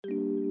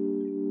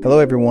Hello,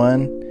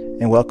 everyone,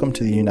 and welcome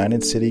to the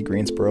United City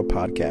Greensboro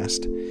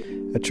podcast,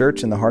 a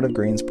church in the heart of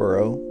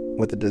Greensboro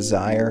with a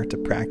desire to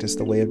practice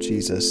the way of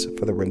Jesus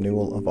for the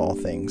renewal of all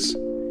things.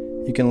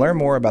 You can learn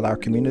more about our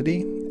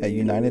community at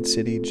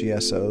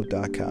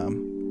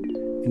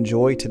unitedcitygso.com.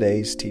 Enjoy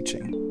today's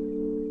teaching.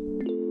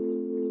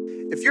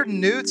 If you're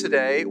new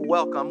today,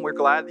 welcome. We're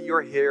glad that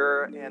you're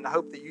here, and I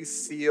hope that you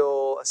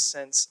feel a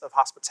sense of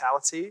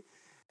hospitality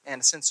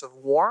and a sense of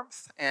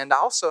warmth. And I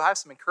also have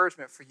some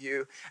encouragement for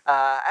you.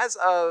 As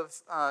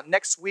of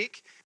next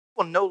week,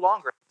 we'll no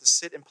longer have to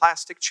sit in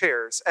plastic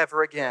chairs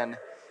ever again.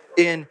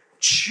 In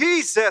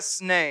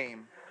Jesus'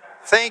 name,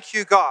 thank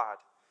you, God.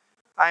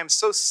 I am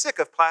so sick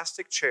of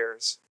plastic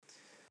chairs.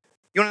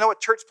 You want to know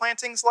what church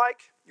planting's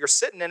like? You're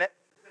sitting in it.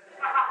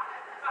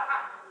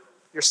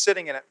 You're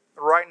sitting in it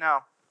right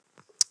now.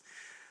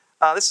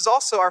 This is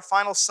also our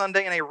final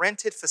Sunday in a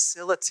rented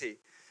facility.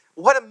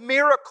 What a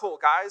miracle,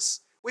 guys.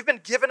 We've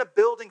been given a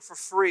building for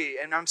free,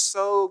 and I'm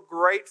so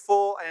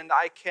grateful, and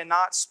I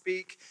cannot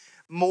speak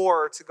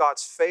more to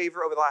God's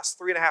favor over the last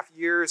 3.5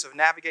 years of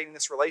navigating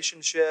this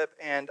relationship,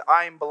 and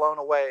I'm blown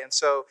away. And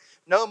so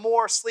no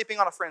more sleeping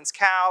on a friend's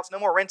couch, no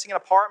more renting an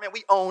apartment.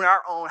 We own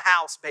our own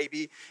house,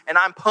 baby, and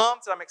I'm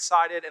pumped, and I'm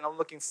excited, and I'm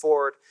looking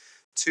forward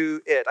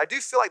to it. I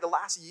do feel like the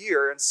last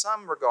year, in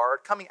some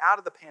regard, coming out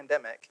of the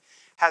pandemic,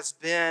 has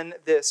been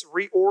this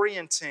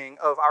reorienting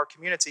of our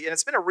community. And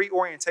it's been a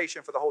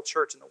reorientation for the whole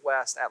church in the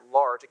West at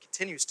large. It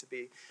continues to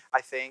be, I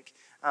think.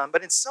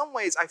 But in some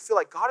ways, I feel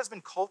like God has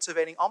been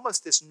cultivating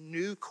almost this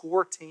new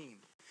core team,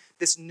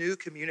 this new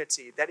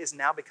community that is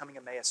now becoming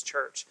Emmaus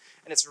Church.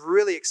 And it's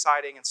really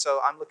exciting. And so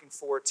I'm looking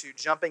forward to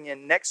jumping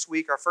in next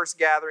week, our first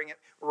gathering at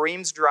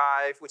Reams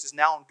Drive, which is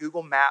now on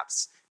Google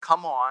Maps.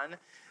 Come on,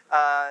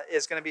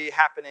 is going to be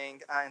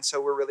happening. And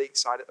so we're really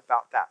excited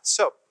about that.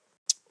 So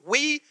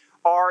we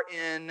are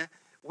in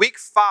week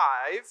 5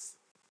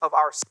 of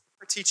our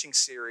summer teaching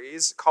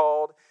series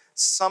called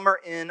Summer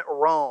in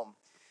Rome.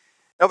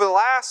 Over the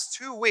last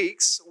 2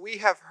 weeks, we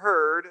have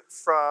heard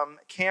from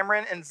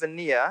Cameron and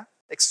Vania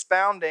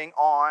expounding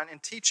on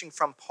and teaching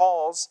from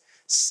Paul's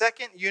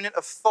second unit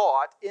of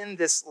thought in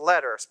this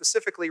letter,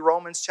 specifically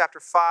Romans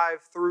chapter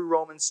 5 through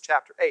Romans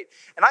chapter 8.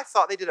 And I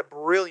thought they did a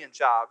brilliant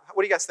job.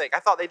 What do you guys think? I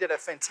thought they did a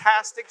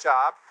fantastic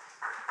job,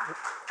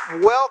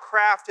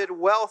 well-crafted,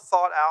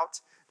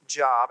 well-thought-out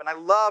job. And I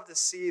love to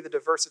see the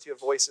diversity of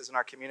voices in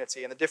our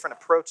community and the different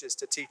approaches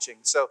to teaching.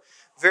 So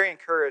very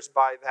encouraged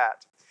by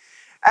that.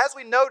 As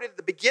we noted at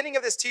the beginning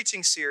of this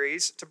teaching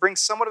series, to bring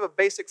somewhat of a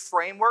basic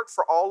framework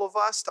for all of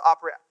us to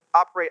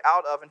operate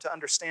out of and to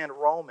understand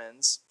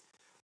Romans,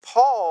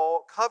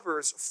 Paul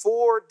covers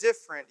 4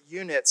 different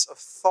units of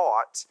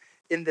thought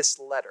in this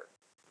letter.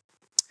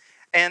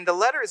 And the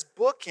letter is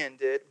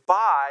bookended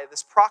by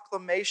this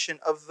proclamation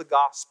of the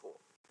gospel.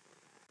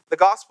 The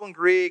gospel in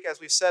Greek, as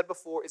we've said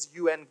before, is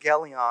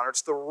euangelion, or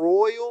it's the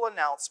royal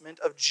announcement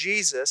of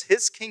Jesus,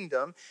 his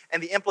kingdom,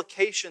 and the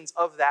implications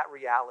of that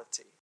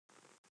reality.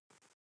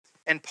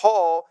 And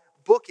Paul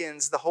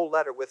bookends the whole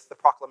letter with the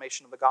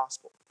proclamation of the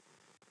gospel.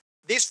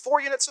 These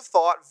 4 units of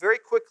thought, very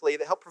quickly,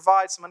 that help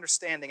provide some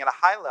understanding at a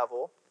high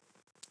level,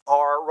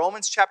 are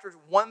Romans chapters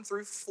 1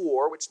 through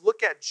 4, which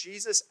look at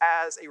Jesus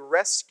as a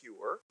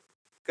rescuer,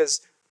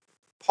 because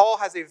Paul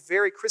has a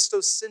very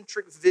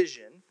Christocentric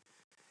vision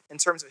in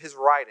terms of his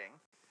writing.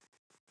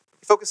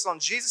 He focuses on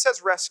Jesus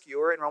as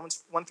rescuer in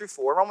Romans 1 through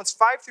 4. Romans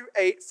 5 through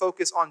 8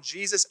 focus on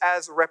Jesus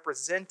as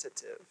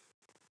representative.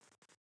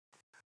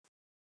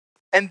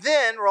 And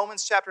then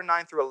Romans chapter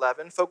 9 through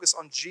 11 focus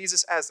on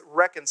Jesus as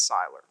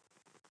reconciler.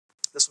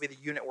 This will be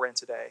the unit we're in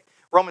today.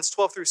 Romans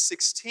 12 through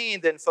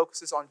 16 then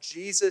focuses on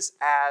Jesus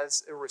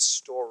as a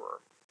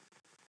restorer.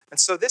 And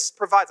so this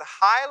provides a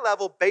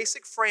high-level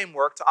basic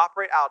framework to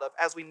operate out of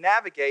as we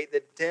navigate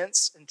the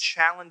dense and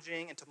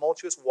challenging and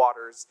tumultuous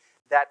waters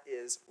that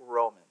is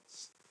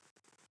Romans.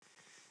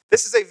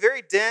 This is a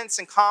very dense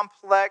and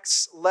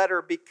complex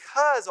letter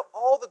because of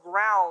all the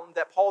ground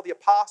that Paul the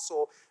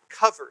Apostle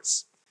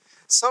covers.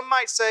 Some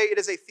might say it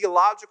is a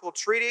theological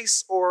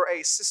treatise or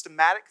a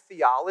systematic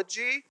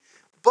theology,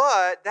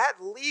 but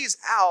that leaves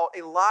out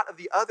a lot of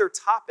the other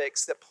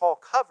topics that Paul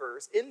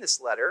covers in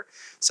this letter,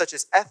 such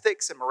as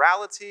ethics and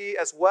morality,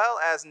 as well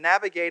as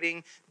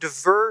navigating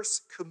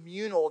diverse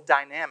communal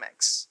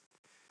dynamics.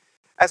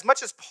 As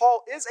much as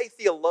Paul is a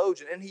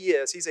theologian, and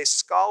he's a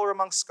scholar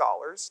among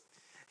scholars,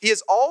 he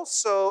is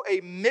also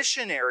a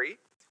missionary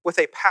with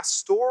a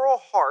pastoral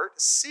heart,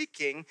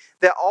 seeking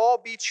that all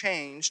be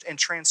changed and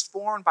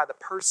transformed by the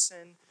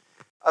person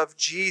of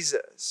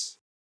Jesus.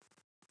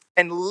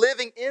 And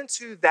living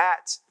into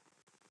that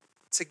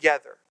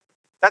together.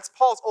 That's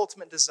Paul's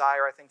ultimate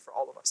desire, I think, for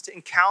all of us, to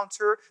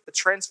encounter the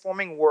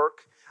transforming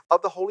work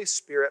of the Holy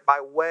Spirit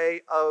by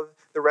way of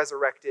the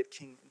resurrected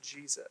King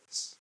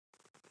Jesus.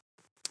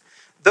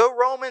 Though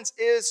Romans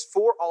is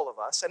for all of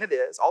us, and it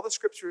is, all the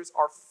scriptures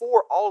are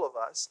for all of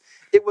us,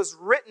 it was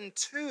written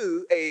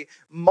to a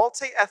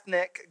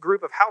multi-ethnic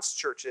group of house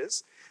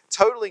churches,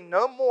 totaling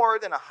no more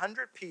than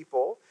 100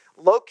 people,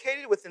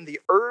 located within the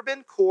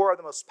urban core of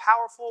the most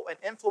powerful and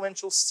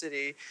influential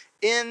city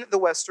in the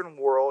Western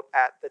world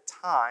at the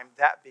time,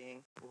 that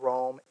being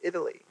Rome,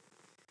 Italy.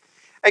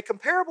 A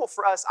comparable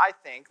for us, I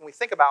think, when we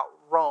think about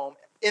Rome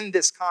in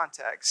this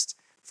context,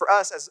 for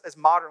us as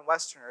modern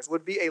Westerners,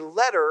 would be a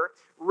letter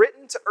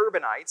written to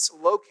urbanites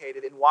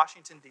located in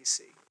Washington,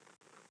 D.C.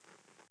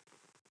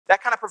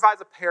 That kind of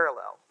provides a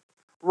parallel.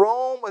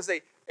 Rome was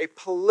a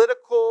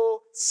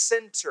political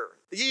center,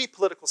 the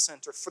political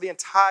center for the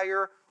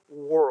entire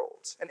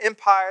world. An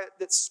empire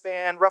that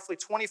spanned roughly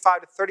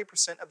 25 to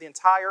 30% of the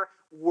entire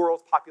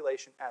world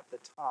population at the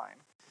time.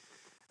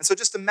 And so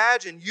just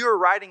imagine you're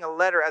writing a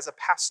letter as a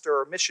pastor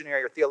or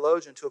missionary or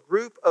theologian to a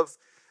group of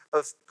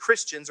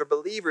Christians or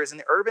believers in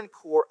the urban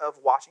core of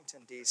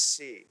Washington,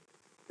 D.C.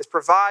 This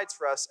provides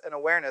for us an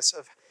awareness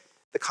of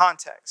the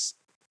context.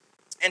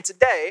 And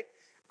today,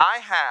 I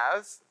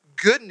have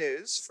good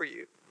news for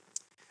you.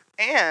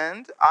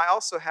 And I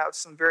also have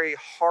some very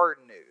hard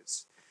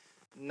news.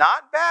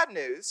 Not bad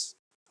news,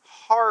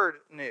 hard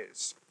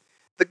news.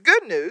 The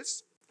good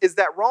news is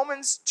that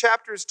Romans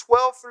chapters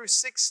 12 through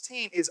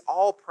 16 is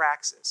all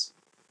praxis.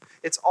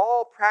 It's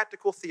all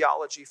practical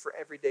theology for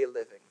everyday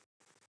living.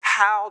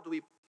 How do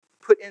we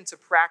put into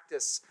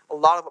practice a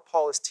lot of what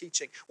Paul is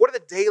teaching? What are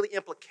the daily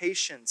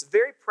implications?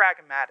 Very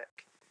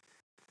pragmatic.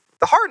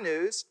 The hard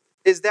news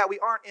is that we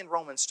aren't in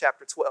Romans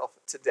chapter 12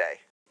 today.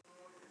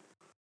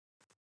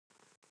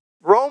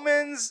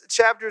 Romans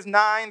chapters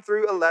 9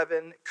 through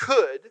 11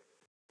 could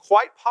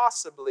quite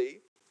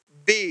possibly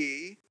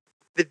be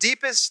the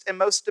deepest and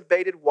most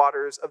debated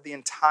waters of the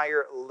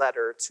entire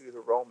letter to the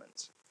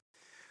Romans.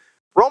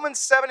 Romans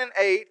 7 and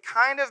 8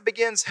 kind of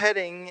begins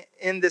heading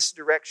in this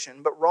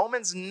direction, but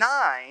Romans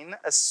 9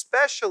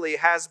 especially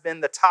has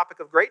been the topic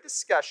of great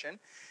discussion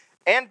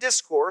and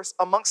discourse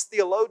amongst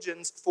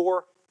theologians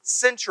for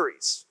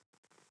centuries.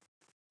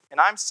 And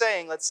I'm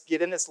saying, let's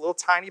get in this little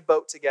tiny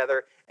boat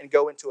together and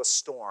go into a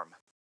storm.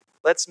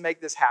 Let's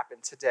make this happen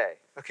today,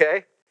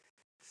 okay?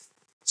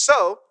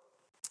 So,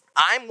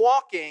 I'm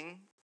walking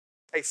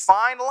a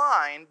fine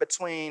line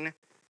between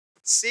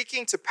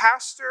seeking to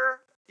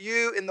pastor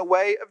you in the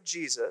way of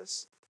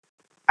Jesus,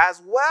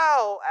 as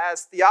well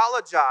as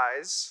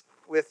theologize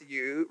with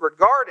you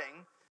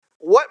regarding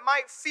what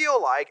might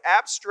feel like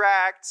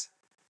abstract,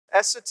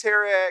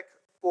 esoteric,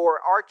 or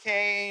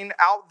arcane,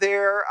 out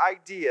there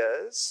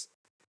ideas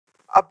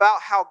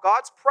about how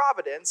God's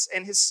providence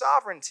and his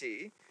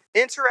sovereignty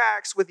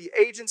interacts with the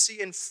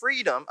agency and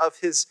freedom of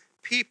his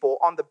people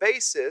on the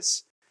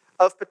basis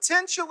of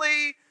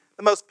potentially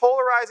the most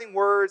polarizing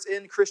words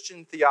in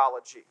Christian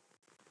theology: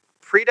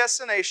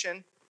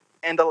 predestination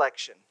and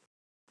election.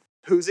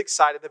 Who's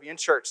excited to be in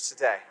church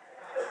today?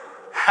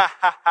 Ha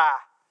ha ha.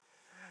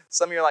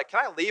 Some of you are like,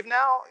 can I leave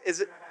now?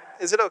 Is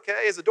it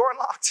okay? Is the door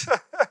unlocked?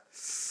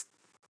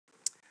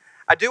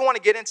 I do want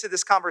to get into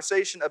this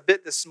conversation a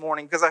bit this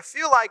morning because I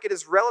feel like it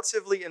is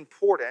relatively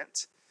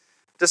important,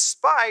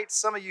 despite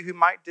some of you who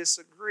might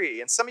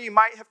disagree. And some of you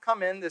might have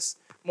come in this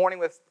morning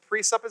with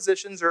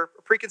presuppositions or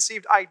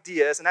preconceived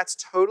ideas, and that's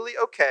totally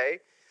okay.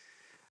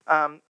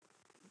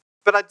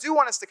 But I do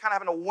want us to kind of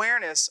have an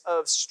awareness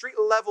of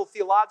street-level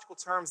theological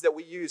terms that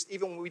we use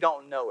even when we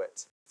don't know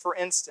it. For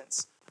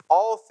instance,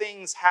 all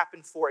things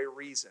happen for a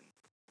reason.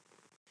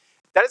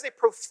 That is a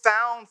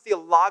profound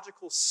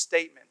theological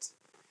statement.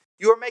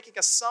 You are making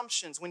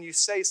assumptions when you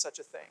say such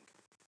a thing.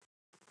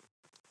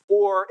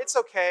 Or, it's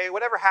okay,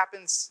 whatever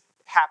happens,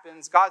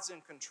 happens, God's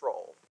in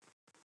control.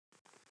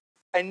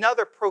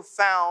 Another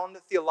profound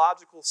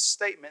theological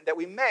statement that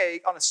we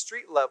make on a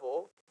street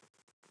level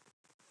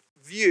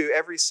view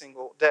every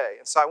single day.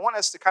 And so I want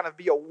us to kind of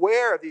be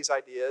aware of these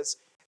ideas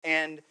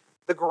and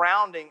the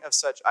grounding of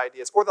such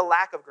ideas, or the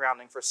lack of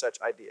grounding for such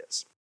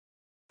ideas.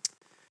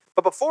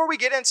 But before we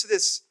get into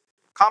this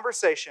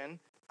conversation,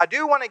 I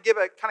do want to give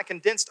a kind of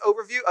condensed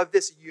overview of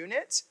this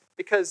unit,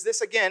 because this,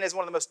 again, is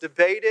one of the most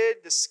debated,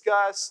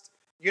 discussed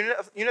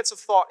units of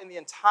thought in the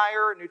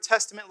entire New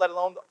Testament, let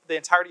alone the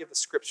entirety of the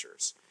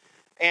Scriptures.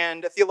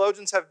 And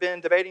theologians have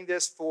been debating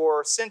this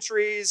for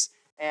centuries,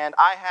 and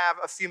I have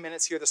a few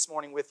minutes here this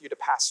morning with you to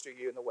pastor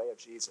you in the way of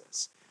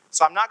Jesus.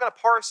 So I'm not going to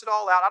parse it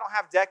all out. I don't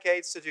have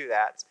decades to do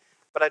that,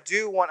 but I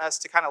do want us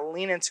to kind of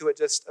lean into it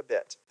just a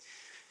bit.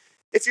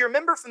 If you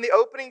remember from the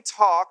opening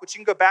talk, which you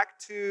can go back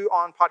to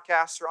on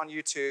podcasts or on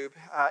YouTube,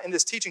 in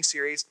this teaching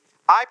series,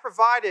 I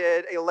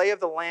provided a lay of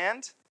the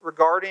land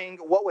regarding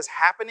what was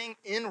happening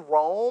in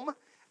Rome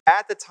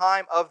at the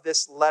time of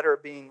this letter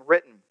being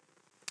written.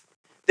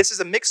 This is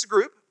a mixed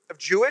group of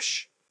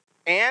Jewish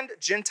and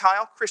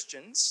Gentile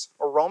Christians,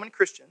 or Roman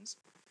Christians,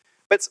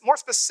 but it's more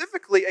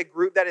specifically a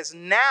group that is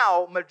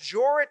now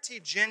majority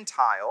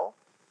Gentile,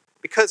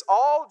 because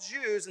all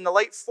Jews in the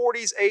late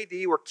 40s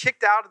AD were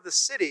kicked out of the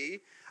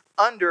city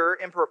under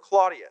Emperor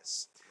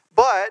Claudius,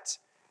 but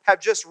have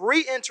just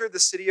re-entered the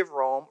city of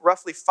Rome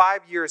roughly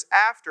 5 years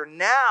after,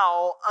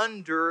 now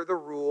under the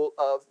rule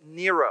of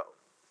Nero.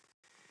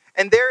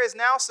 And there is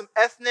now some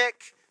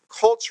ethnic,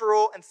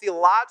 cultural, and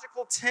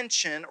theological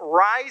tension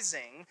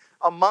rising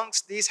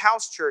amongst these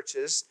house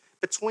churches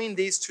between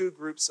these two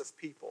groups of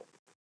people.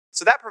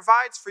 So that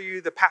provides for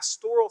you the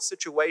pastoral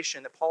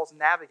situation that Paul's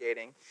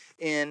navigating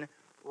in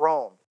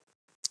Rome.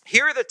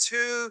 Here are the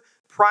two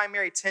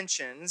primary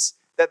tensions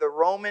that the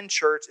Roman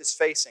church is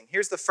facing.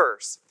 Here's the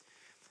first.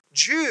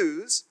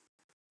 Jews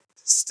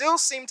still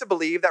seem to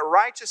believe that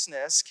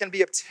righteousness can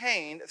be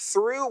obtained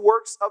through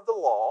works of the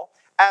law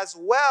as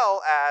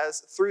well as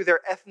through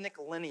their ethnic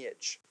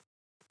lineage.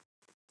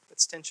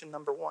 That's tension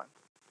number one.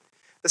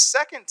 The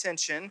second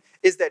tension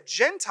is that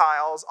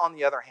Gentiles, on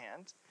the other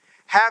hand,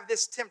 have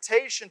this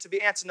temptation to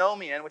be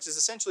antinomian, which is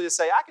essentially to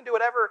say, I can do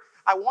whatever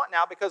I want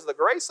now because of the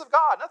grace of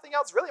God. Nothing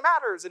else really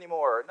matters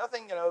anymore.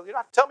 Nothing, you don't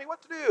have to tell me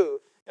what to do.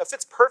 It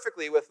fits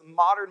perfectly with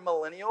modern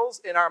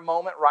millennials in our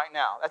moment right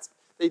now. That's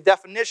the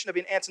definition of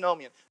being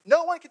antinomian.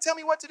 No one can tell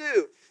me what to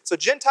do. So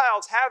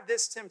Gentiles have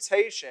this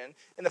temptation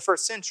in the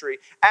first century,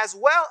 as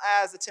well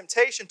as the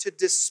temptation to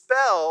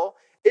dispel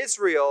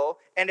Israel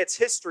and its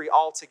history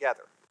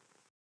altogether.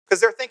 Because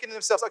they're thinking to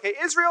themselves, okay,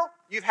 Israel,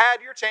 you've had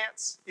your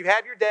chance. You've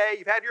had your day.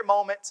 You've had your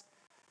moment.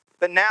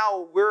 But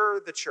now we're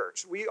the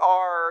church. We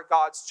are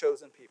God's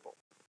chosen people.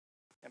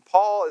 And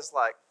Paul is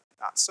like,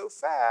 not so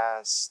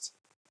fast.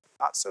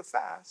 Not so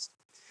fast.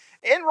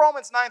 In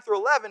Romans 9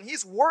 through 11,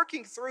 he's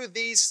working through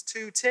these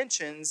two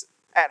tensions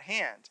at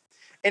hand.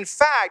 In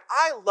fact,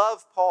 I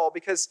love Paul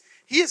because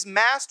he is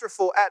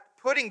masterful at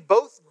putting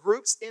both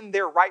groups in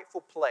their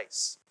rightful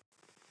place.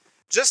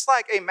 Just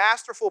like a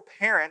masterful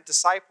parent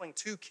discipling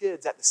two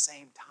kids at the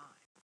same time.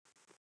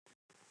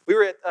 We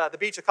were at the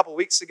beach a couple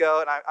weeks ago,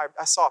 and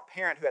I saw a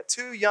parent who had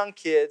two young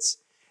kids,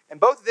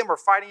 and both of them were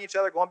fighting each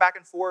other, going back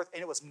and forth,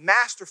 and it was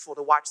masterful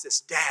to watch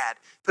this dad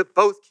put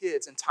both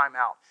kids in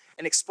timeout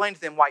and explain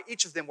to them why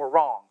each of them were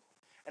wrong.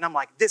 And I'm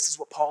like, this is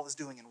what Paul is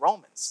doing in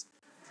Romans.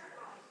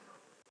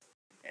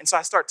 And so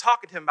I started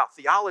talking to him about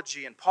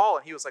theology and Paul,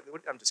 and he was like,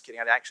 I'm just kidding,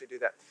 I didn't actually do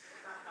that.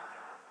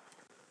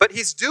 But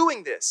he's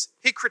doing this.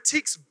 He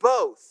critiques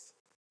both.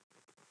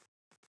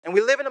 And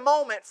we live in a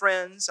moment,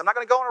 friends. I'm not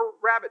going to go on a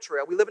rabbit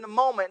trail. We live in a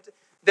moment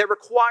that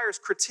requires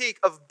critique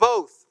of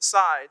both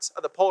sides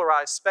of the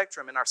polarized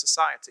spectrum in our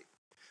society.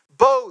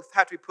 Both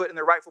have to be put in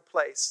their rightful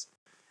place.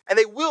 And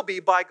they will be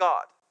by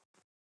God.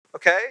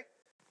 Okay?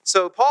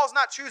 So Paul's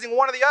not choosing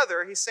one or the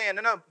other. He's saying,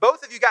 no,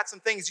 both of you got some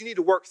things you need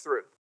to work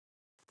through.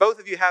 Both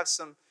of you have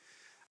some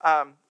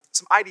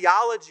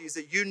ideologies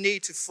that you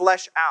need to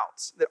flesh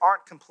out that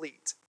aren't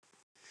complete.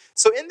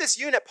 So in this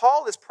unit,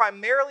 Paul is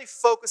primarily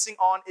focusing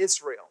on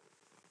Israel.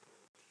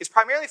 He's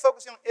primarily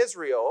focusing on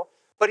Israel,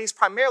 but he's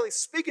primarily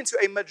speaking to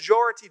a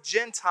majority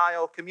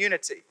Gentile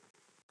community.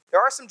 There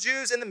are some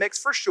Jews in the mix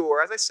for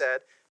sure, as I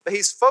said, but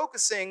he's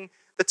focusing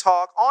the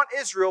talk on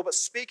Israel, but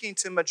speaking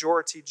to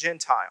majority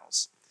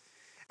Gentiles.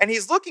 And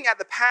he's looking at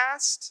the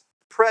past,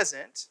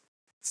 present,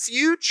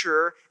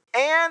 future,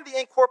 and the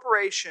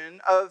incorporation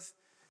of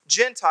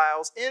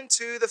Gentiles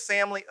into the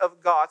family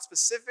of God,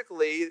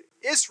 specifically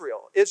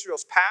Israel.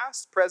 Israel's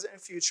past, present,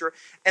 and future,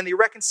 and the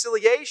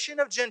reconciliation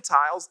of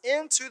Gentiles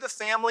into the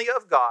family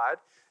of God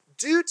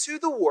due to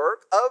the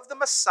work of the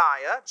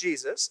Messiah,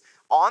 Jesus,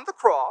 on the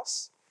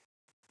cross,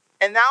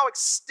 and now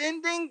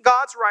extending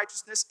God's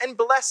righteousness and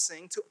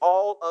blessing to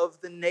all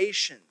of the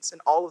nations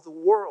and all of the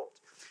world.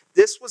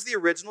 This was the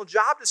original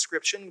job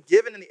description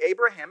given in the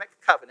Abrahamic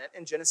covenant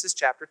in Genesis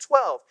chapter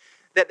 12,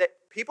 that the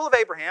people of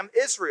Abraham,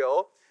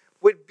 Israel,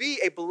 would be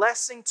a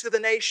blessing to the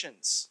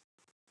nations.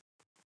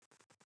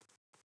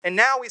 And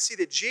now we see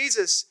that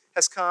Jesus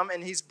has come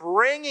and he's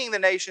bringing the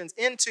nations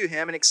into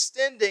him and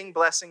extending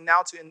blessing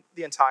now to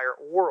the entire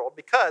world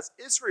because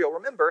Israel,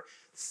 remember,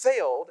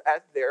 failed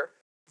at their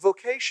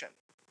vocation.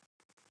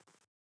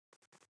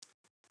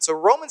 So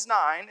Romans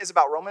 9 is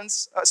about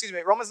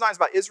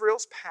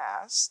Israel's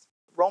past.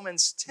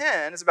 Romans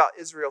 10 is about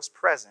Israel's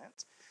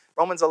present.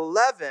 Romans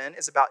 11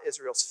 is about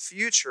Israel's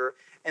future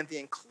and the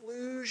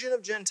inclusion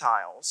of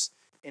Gentiles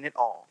in it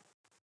all.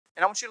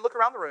 And I want you to look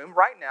around the room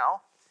right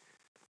now.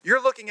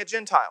 You're looking at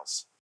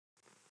Gentiles.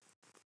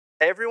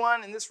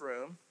 Everyone in this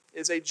room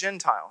is a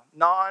Gentile,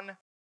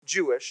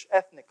 non-Jewish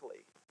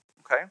ethnically.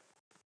 Okay?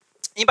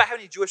 Anybody have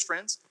any Jewish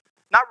friends?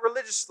 Not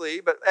religiously,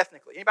 but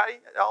ethnically. Anybody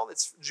at all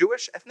that's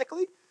Jewish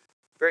ethnically?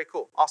 Very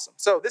cool. Awesome.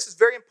 So this is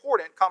very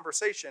important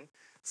conversation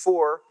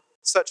for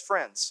such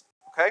friends.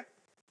 Okay?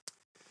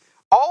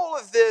 All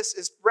of this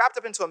is wrapped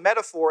up into a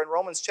metaphor in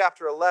Romans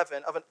chapter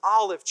 11 of an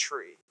olive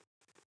tree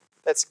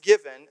that's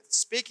given,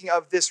 speaking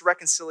of this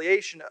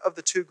reconciliation of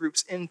the two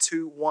groups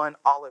into one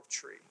olive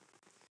tree.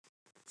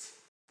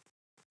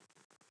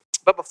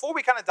 But before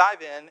we kind of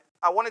dive in,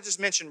 I want to just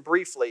mention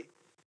briefly,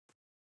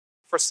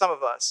 for some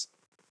of us,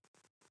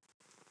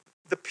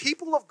 the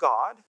people of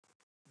God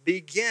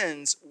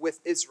begins with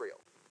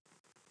Israel,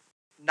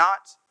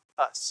 not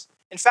us.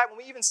 In fact, when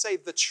we even say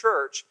the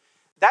church,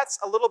 that's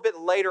a little bit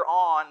later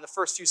on in the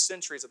first few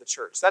centuries of the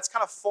church. That's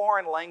kind of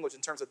foreign language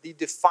in terms of the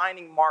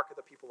defining mark of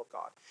the people of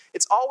God.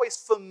 It's always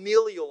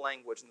familial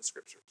language in the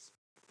scriptures.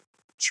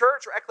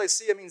 Church or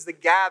ecclesia means the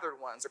gathered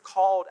ones, the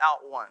called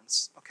out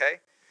ones, okay?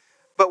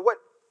 But what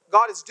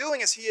God is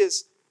doing is he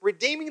is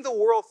redeeming the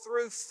world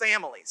through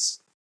families.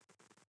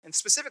 and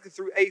specifically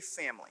through a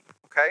family,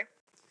 okay?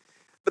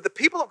 But the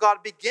people of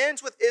God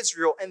begins with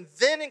Israel and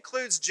then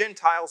includes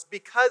Gentiles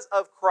because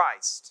of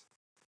Christ.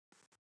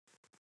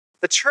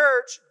 The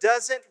church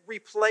doesn't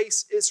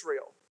replace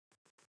Israel,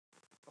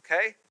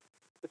 okay?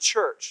 The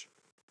church,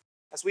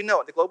 as we know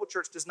it, the global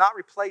church does not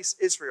replace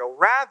Israel.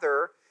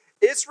 Rather,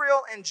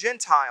 Israel and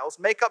Gentiles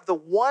make up the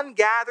one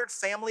gathered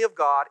family of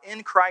God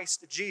in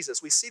Christ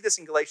Jesus. We see this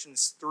in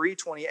Galatians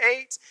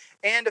 3:28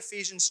 and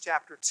Ephesians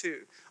chapter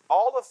 2.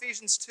 All of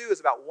Ephesians 2 is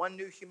about one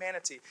new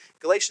humanity.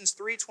 Galatians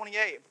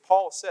 3:28,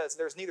 Paul says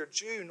there's neither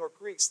Jew nor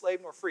Greek,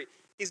 slave nor free.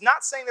 He's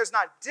not saying there's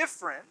not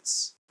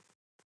difference.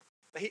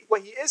 But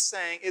what he is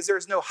saying is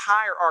there's no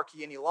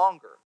hierarchy any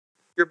longer.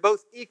 You're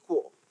both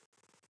equal.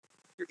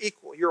 You're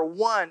equal. You're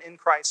one in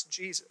Christ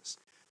Jesus.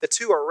 The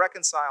two are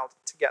reconciled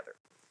together.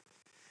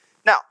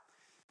 Now,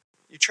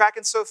 you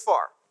tracking so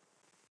far?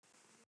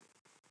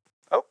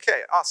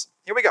 Okay, awesome.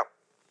 Here we go.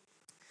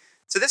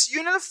 So this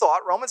unit of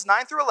thought, Romans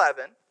 9 through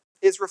 11,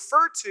 is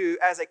referred to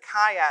as a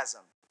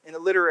chiasm in a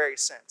literary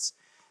sense,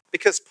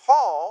 because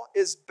Paul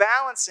is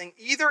balancing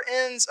either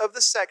ends of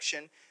the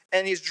section,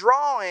 and he's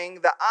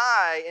drawing the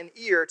eye and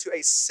ear to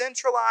a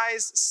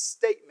centralized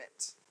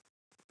statement,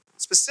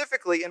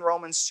 specifically in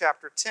Romans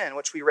chapter 10,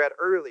 which we read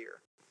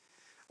earlier.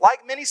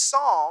 Like many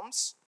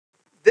Psalms,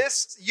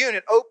 this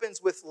unit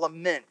opens with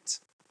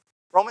lament.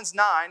 Romans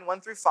 9,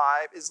 1 through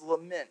 5 is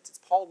lament. It's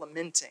Paul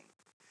lamenting.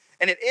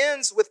 And it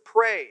ends with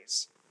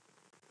praise.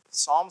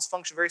 Psalms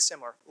function very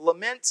similar.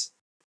 Lament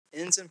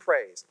ends in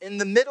praise. In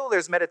the middle,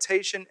 there's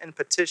meditation and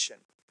petition.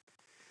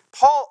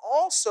 Paul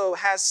also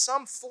has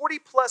some 40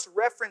 plus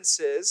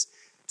references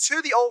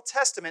to the Old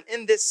Testament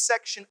in this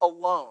section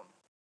alone.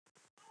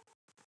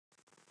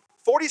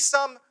 40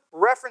 some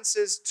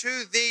references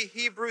to the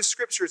Hebrew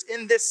Scriptures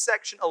in this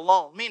section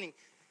alone, meaning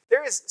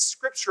there is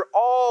Scripture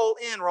all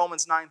in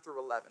Romans 9 through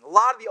 11. A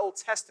lot of the Old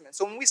Testament.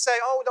 So when we say,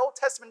 oh, the Old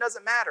Testament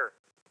doesn't matter,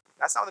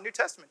 that's not what the New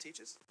Testament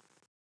teaches.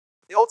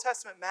 The Old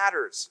Testament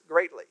matters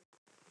greatly.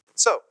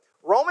 So,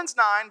 Romans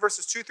 9,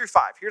 verses 2 through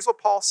 5. Here's what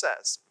Paul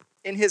says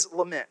in his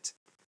lament.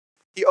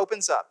 He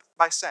opens up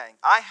by saying,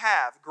 I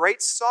have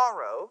great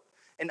sorrow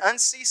and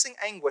unceasing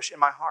anguish in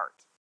my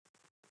heart.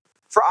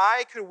 For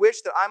I could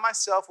wish that I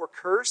myself were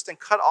cursed and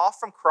cut off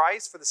from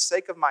Christ for the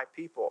sake of my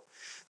people,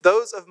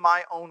 those of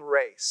my own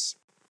race,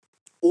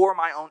 or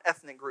my own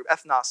ethnic group.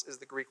 Ethnos is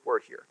the Greek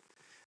word here.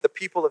 The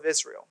people of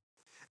Israel.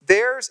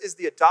 Theirs is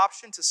the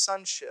adoption to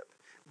sonship.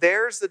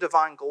 Theirs the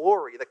divine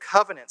glory, the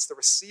covenants, the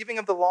receiving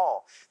of the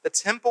law, the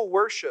temple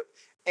worship,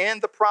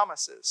 and the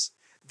promises.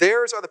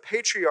 Theirs are the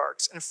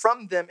patriarchs, and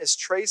from them is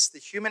traced the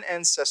human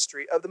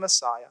ancestry of the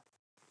Messiah,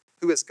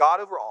 who is God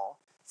over all,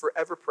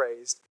 forever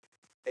praised.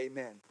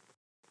 Amen.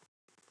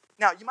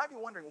 Now, you might be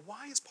wondering,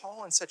 why is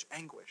Paul in such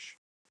anguish?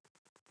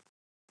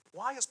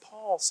 Why is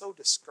Paul so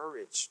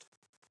discouraged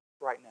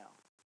right now?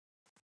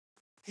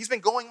 He's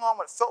been going on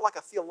what felt like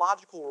a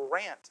theological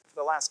rant for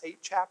the last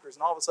 8 chapters,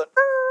 and all of a sudden,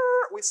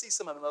 we see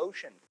some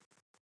emotion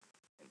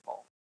in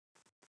Paul.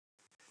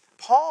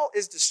 Paul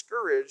is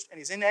discouraged and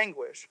he's in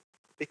anguish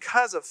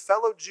because of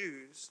fellow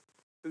Jews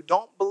who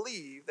don't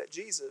believe that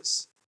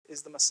Jesus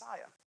is the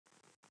Messiah,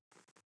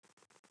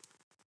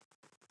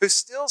 who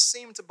still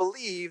seem to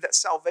believe that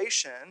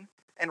salvation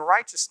and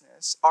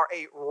righteousness are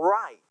a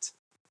right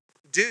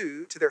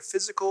due to their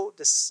physical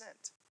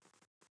descent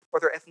or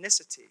their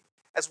ethnicity,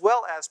 as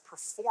well as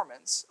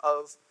performance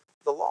of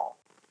the law.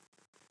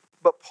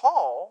 But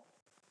Paul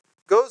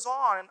goes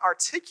on and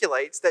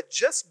articulates that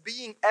just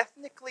being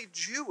ethnically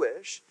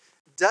Jewish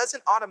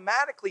doesn't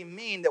automatically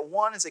mean that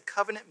one is a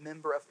covenant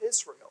member of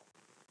Israel.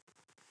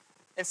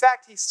 In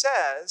fact, he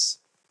says,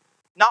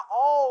 not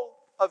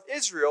all of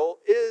Israel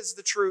is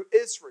the true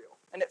Israel.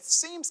 And it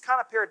seems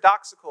kind of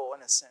paradoxical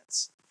in a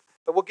sense,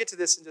 but we'll get to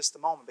this in just a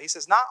moment. But he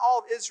says, not all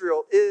of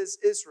Israel is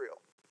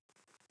Israel.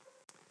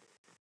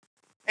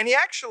 And he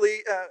actually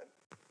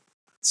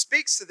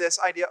speaks to this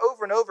idea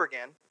over and over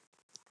again,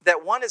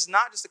 that one is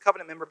not just a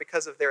covenant member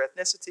because of their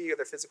ethnicity or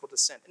their physical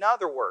descent. In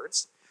other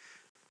words,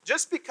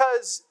 just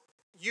because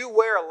you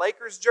wear a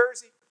Lakers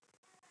jersey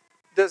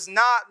does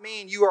not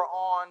mean you are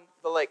on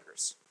the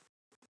Lakers.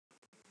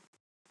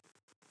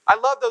 I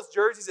love those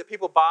jerseys that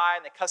people buy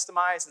and they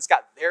customize and it's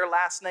got their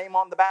last name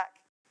on the back.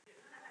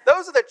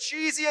 Those are the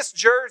cheesiest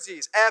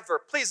jerseys ever.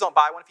 Please don't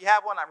buy one. If you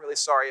have one, I'm really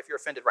sorry if you're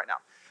offended right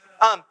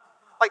now.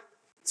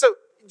 So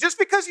just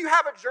because you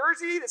have a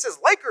jersey that says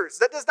Lakers,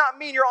 that does not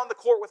mean you're on the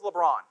court with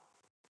LeBron.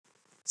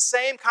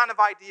 Same kind of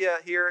idea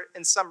here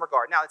in some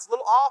regard. Now, it's a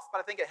little off, but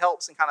I think it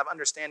helps in kind of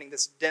understanding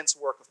this dense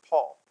work of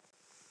Paul.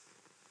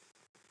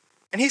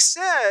 And he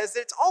says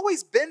that it's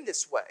always been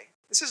this way.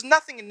 This is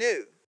nothing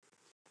new.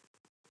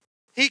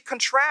 He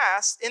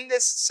contrasts, in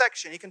this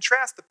section, he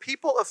contrasts the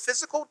people of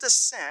physical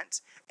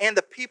descent and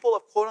the people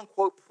of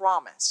quote-unquote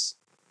promise.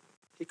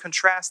 He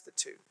contrasts the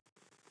two.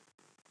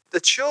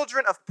 The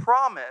children of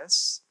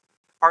promise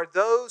are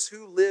those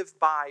who live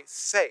by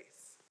faith.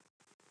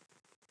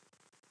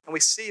 And we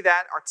see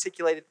that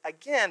articulated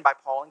again by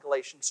Paul in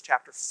Galatians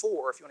chapter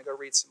 4, if you want to go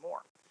read some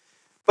more.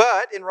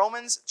 But in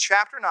Romans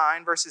chapter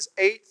 9, verses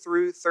 8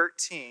 through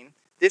 13,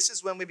 this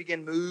is when we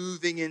begin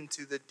moving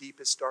into the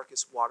deepest,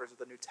 darkest waters of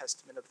the New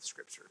Testament of the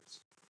Scriptures.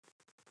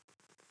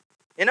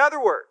 In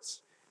other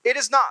words, it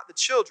is not the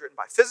children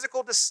by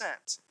physical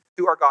descent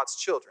who are God's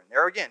children.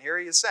 There again, here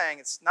he is saying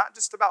it's not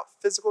just about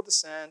physical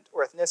descent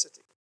or ethnicity,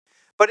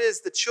 but it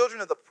is the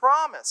children of the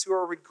promise who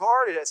are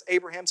regarded as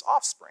Abraham's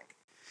offspring.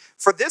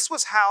 For this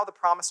was how the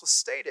promise was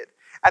stated.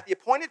 At the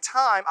appointed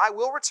time, I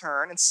will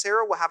return, and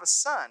Sarah will have a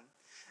son.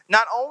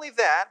 Not only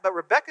that, but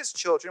Rebekah's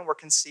children were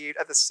conceived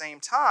at the same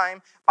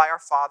time by our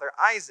father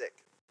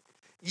Isaac.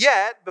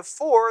 Yet,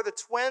 before the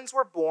twins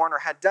were born or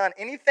had done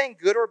anything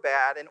good or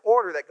bad, in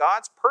order that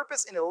God's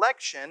purpose in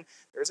election,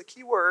 there's a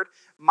key word,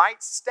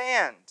 might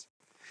stand.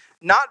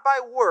 Not by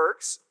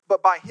works,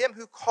 but by him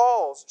who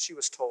calls, she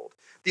was told.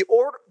 The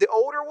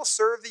older will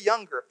serve the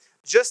younger,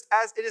 just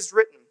as it is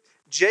written,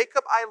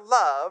 Jacob I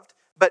loved,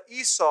 but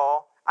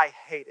Esau I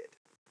hated.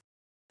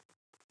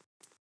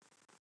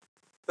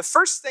 The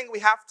first thing we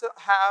have to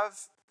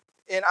have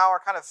in our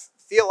kind of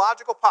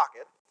theological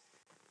pocket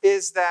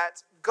is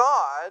that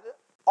God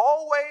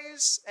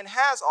always and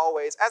has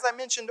always, as I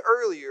mentioned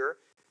earlier,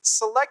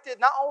 selected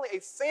not only a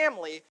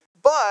family,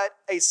 but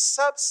a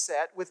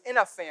subset within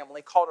a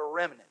family called a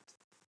remnant.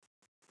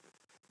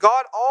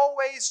 God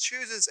always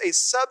chooses a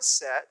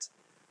subset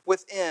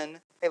within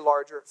a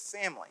larger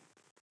family.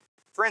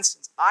 For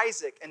instance,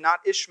 Isaac and not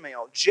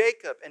Ishmael,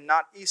 Jacob and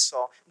not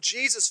Esau,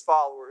 Jesus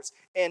followers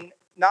and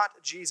not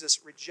Jesus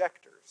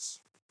rejectors.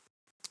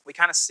 We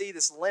kind of see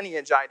this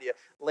lineage idea,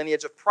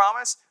 lineage of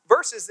promise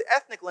versus the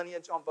ethnic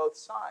lineage on both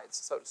sides,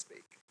 so to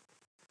speak.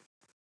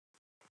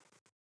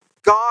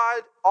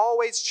 God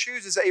always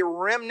chooses a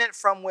remnant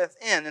from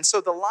within. And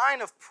so the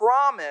line of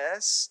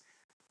promise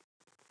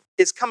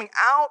is coming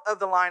out of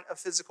the line of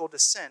physical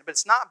descent, but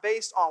it's not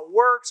based on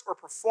works or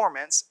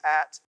performance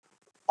at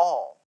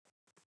all.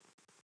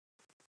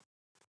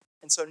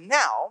 And so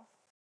now,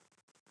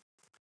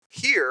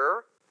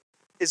 here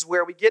is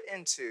where we get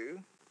into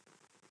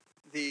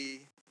the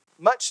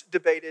much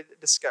debated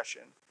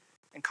discussion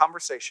and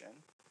conversation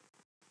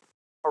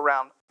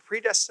around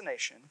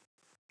predestination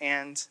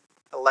and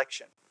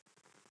election.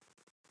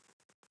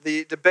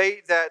 The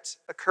debate that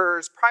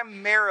occurs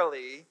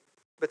primarily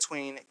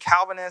between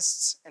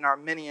Calvinists and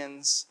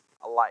Arminians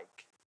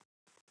alike,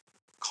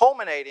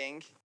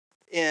 culminating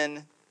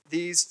in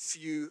these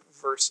few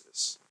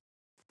verses.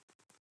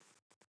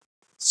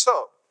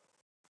 So,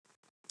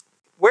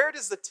 where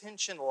does the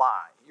tension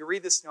lie? You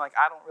read this and you're like,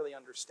 I don't really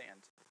understand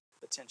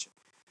the tension.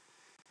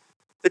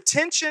 The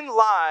tension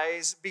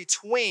lies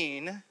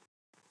between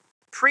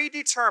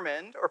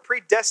predetermined or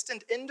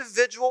predestined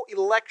individual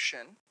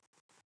election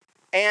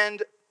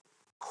and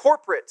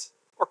corporate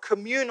or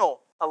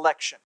communal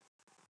election.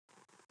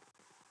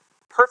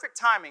 Perfect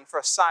timing for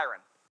a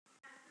siren.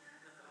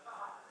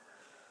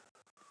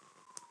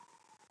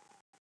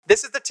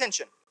 This is the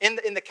tension. In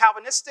the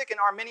Calvinistic and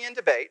Arminian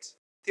debate,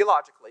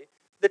 theologically,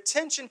 the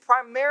tension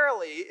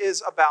primarily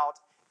is about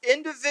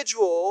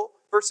individual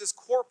versus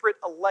corporate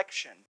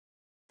election,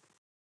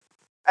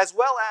 as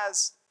well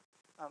as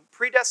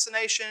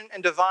predestination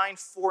and divine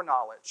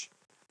foreknowledge.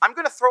 I'm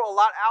going to throw a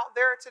lot out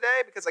there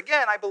today because,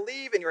 again, I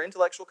believe in your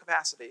intellectual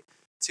capacity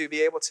to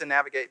be able to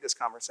navigate this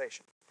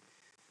conversation.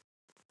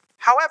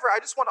 However, I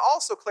just want to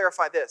also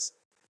clarify this.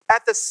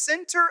 At the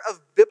center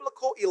of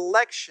biblical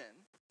election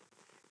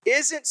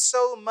isn't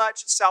so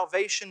much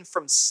salvation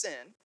from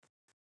sin,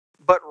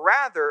 but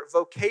rather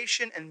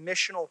vocation and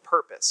missional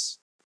purpose.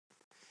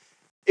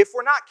 If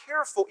we're not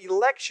careful,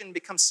 election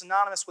becomes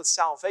synonymous with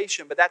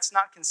salvation, but that's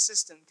not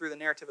consistent through the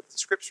narrative of the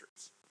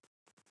Scriptures.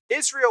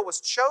 Israel was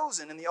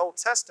chosen in the Old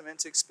Testament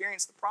to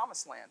experience the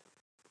Promised Land,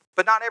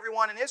 but not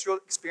everyone in Israel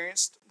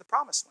experienced the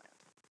Promised Land.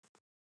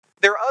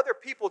 There are other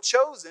people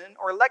chosen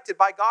or elected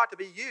by God to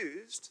be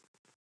used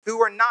who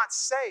were not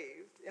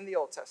saved in the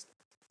Old Testament.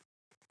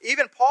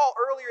 Even Paul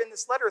earlier in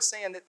this letter is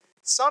saying that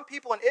some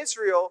people in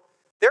Israel,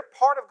 they're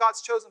part of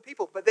God's chosen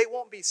people, but they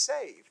won't be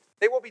saved.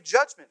 There will be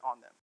judgment on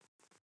them.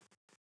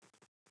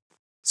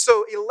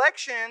 So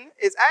election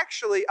is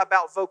actually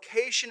about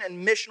vocation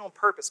and missional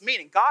purpose,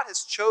 meaning God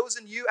has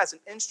chosen you as an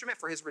instrument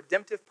for his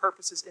redemptive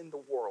purposes in the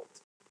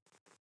world.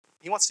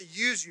 He wants to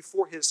use you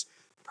for his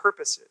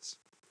purposes.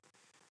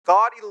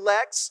 God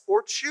elects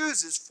or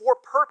chooses for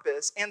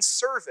purpose and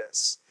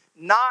service,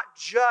 not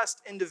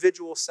just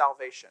individual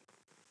salvation.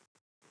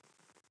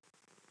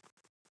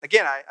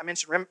 Again, I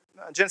mentioned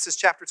Genesis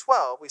chapter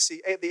 12. We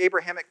see the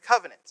Abrahamic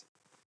covenant.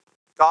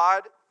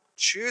 God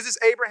chooses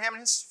Abraham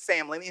and his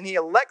family, and he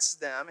elects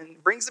them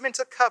and brings them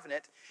into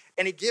covenant,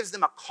 and he gives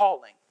them a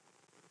calling.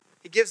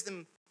 He gives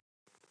them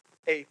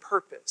a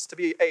purpose, to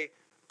be a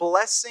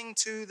blessing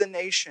to the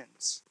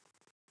nations.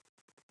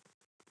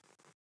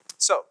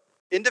 So,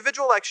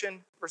 individual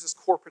election versus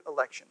corporate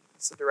election.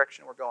 That's the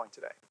direction we're going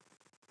today.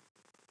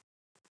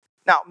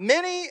 Now,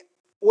 many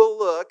will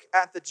look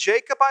at the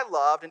Jacob I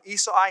loved and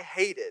Esau I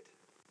hated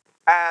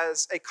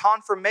as a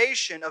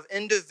confirmation of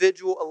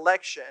individual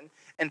election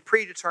and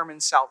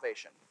predetermined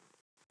salvation.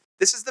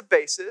 This is the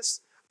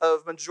basis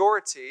of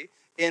majority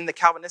in the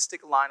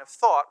Calvinistic line of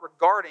thought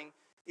regarding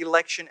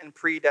election and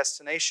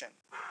predestination.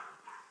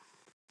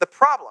 The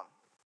problem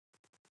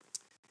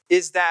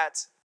is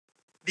that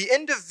the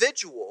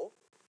individual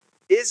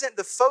isn't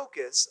the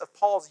focus of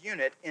Paul's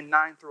unit in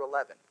 9 through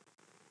 11.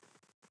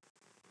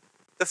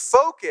 The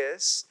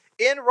focus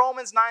in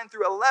Romans 9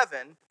 through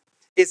 11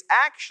 is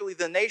actually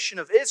the nation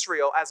of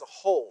Israel as a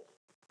whole.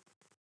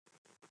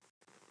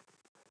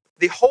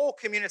 The whole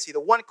community, the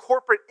one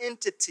corporate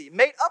entity,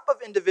 made up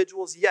of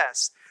individuals,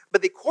 yes,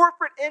 but the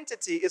corporate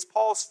entity is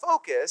Paul's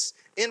focus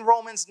in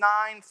Romans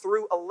 9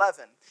 through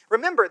 11.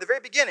 Remember, at the very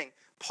beginning,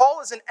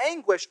 Paul is in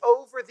anguish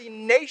over the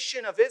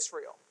nation of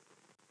Israel.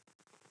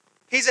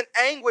 He's in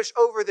anguish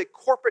over the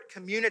corporate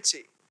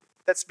community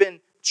that's been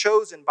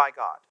chosen by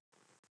God.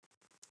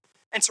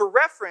 And to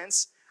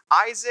reference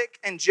Isaac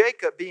and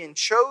Jacob being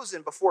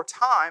chosen before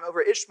time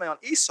over Ishmael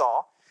and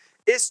Esau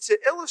is to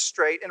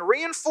illustrate and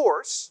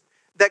reinforce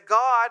that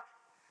God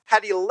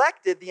had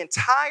elected the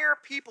entire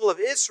people of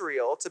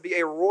Israel to be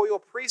a royal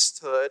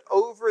priesthood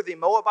over the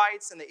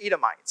Moabites and the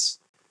Edomites.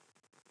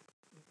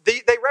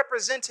 They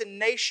represented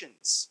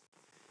nations.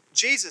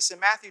 Jesus in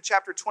Matthew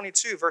chapter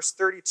 22, verse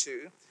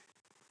 32,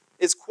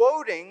 is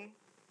quoting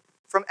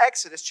from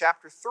Exodus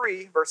chapter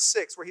 3, verse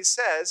 6, where he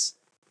says,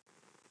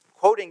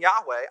 quoting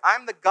Yahweh, "I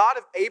am the God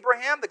of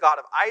Abraham, the God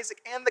of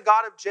Isaac, and the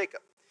God of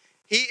Jacob.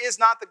 He is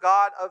not the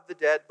God of the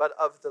dead, but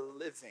of the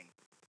living."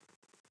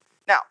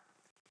 Now,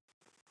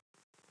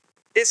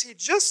 is he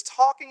just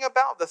talking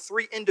about the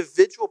three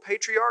individual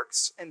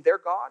patriarchs and their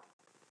God?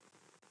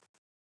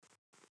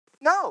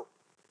 No.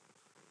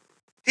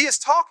 He is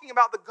talking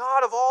about the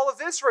God of all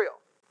of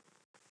Israel.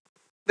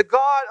 The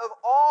God of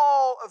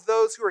all of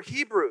those who are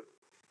Hebrew.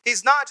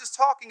 He's not just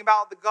talking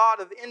about the God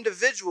of the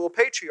individual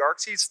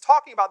patriarchs. He's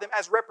talking about them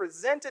as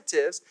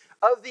representatives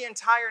of the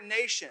entire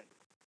nation.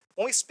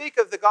 When we speak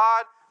of the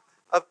God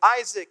of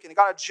Isaac and the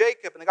God of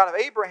Jacob and the God of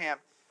Abraham,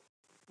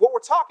 what we're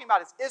talking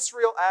about is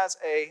Israel as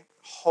a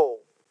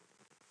whole.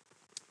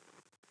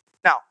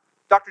 Now,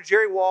 Dr.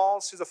 Jerry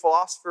Walls, who's a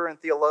philosopher and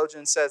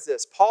theologian, says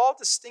this: Paul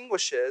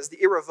distinguishes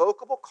the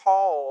irrevocable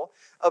call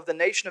of the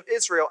nation of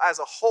Israel as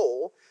a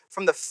whole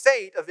from the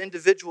fate of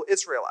individual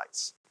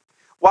Israelites.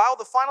 While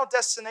the final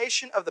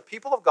destination of the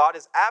people of God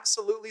is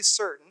absolutely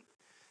certain,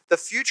 the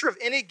future of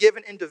any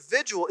given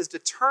individual is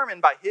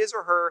determined by his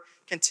or her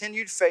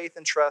continued faith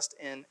and trust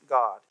in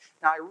God.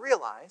 Now, I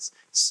realize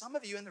some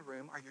of you in the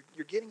room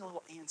you're getting a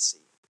little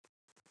antsy.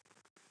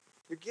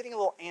 You're getting a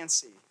little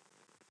antsy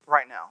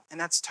right now, and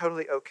that's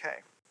totally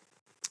okay.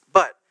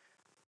 But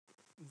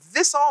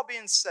this all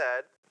being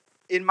said,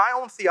 in my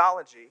own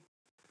theology,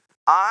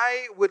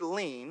 I would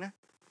lean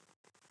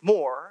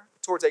more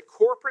towards a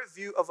corporate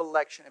view of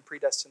election and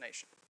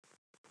predestination.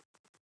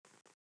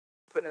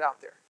 Putting it out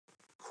there.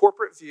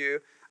 Corporate view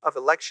of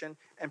election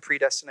and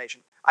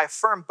predestination. I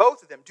affirm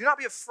both of them. Do not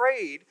be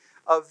afraid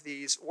of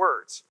these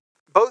words.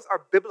 Both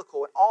are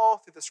biblical and all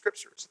through the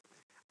scriptures.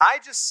 I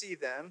just see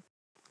them,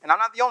 and I'm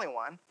not the only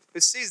one who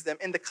sees them,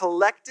 in the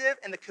collective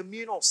and the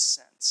communal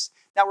sense.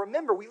 Now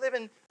remember, we live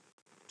in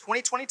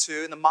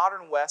 2022 in the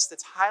modern West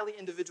that's highly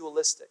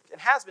individualistic. It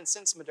has been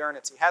since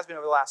modernity, has been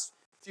over the last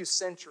few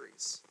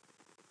centuries.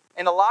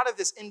 And a lot of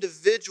this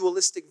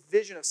individualistic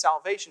vision of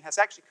salvation has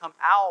actually come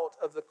out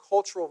of the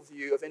cultural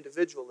view of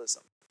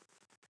individualism.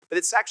 But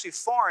it's actually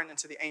foreign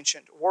into the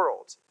ancient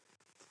world.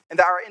 And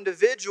that our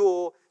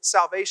individual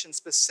salvation,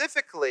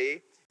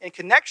 specifically in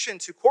connection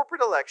to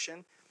corporate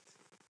election,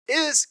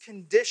 is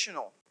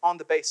conditional on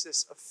the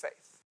basis of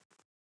faith.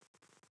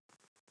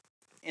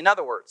 In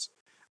other words,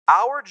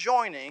 our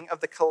joining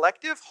of the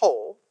collective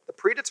whole, the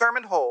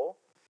predetermined whole,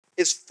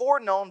 is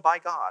foreknown by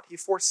God. He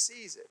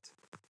foresees it.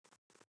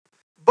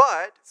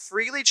 But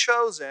freely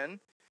chosen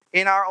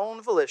in our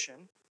own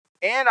volition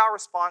and our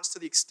response to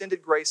the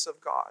extended grace of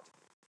God.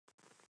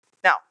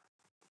 Now,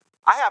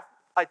 I have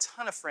a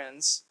ton of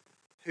friends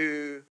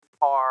who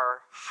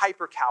are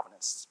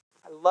hyper-Calvinists.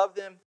 I love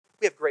them.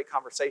 We have great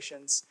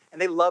conversations, and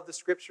they love the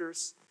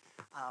scriptures.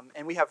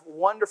 And we have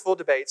wonderful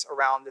debates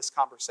around this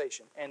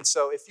conversation. And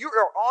so if you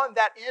are on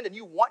that end and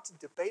you want to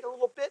debate a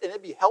little bit and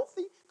it'd be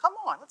healthy, come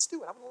on, let's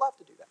do it. I would love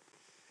to do that.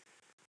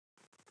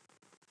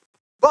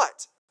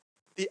 But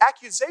the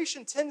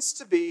accusation tends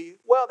to be,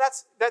 well,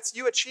 that's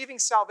you achieving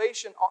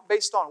salvation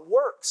based on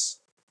works.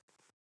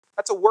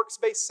 That's a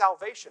works-based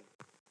salvation.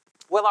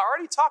 Well, I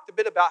already talked a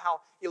bit about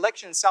how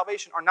election and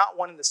salvation are not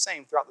one and the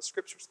same throughout the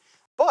scriptures.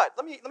 But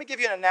let me give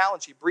you an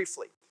analogy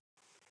briefly.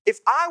 If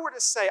I were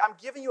to say, I'm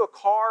giving you a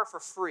car for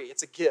free,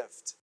 it's a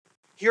gift.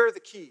 Here are the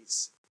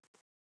keys.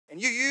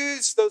 And you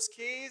use those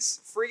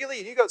keys freely,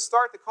 and you go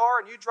start the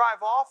car and you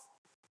drive off,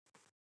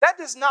 that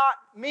does not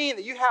mean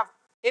that you have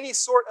any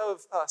sort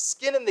of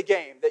skin in the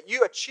game, that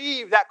you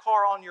achieve that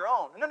car on your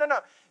own. No.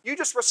 You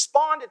just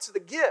responded to the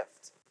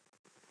gift.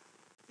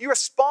 You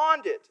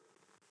responded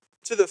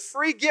to the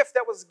free gift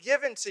that was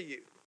given to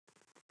you.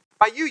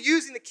 By you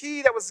using the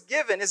key that was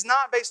given is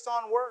not based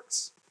on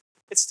works.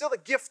 It's still the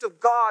gift of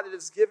God that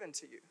is given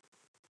to you.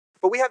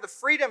 But we have the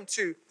freedom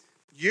to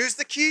use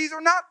the keys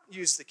or not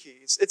use the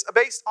keys. It's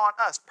based on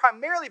us,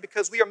 primarily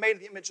because we are made in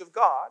the image of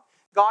God.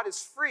 God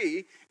is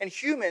free, and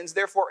humans,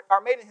 therefore,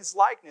 are made in his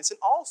likeness and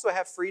also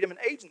have freedom and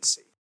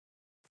agency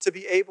to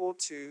be able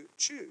to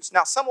choose.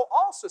 Now, some will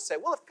also say,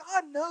 well, if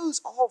God knows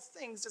all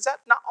things, does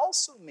that not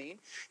also mean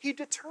he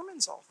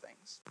determines all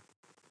things?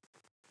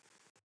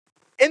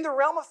 In the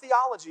realm of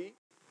theology,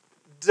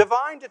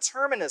 divine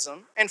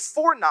determinism and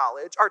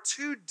foreknowledge are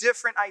two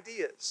different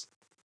ideas.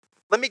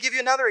 Let me give you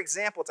another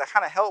example to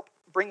kind of help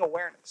bring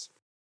awareness.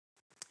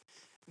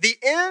 The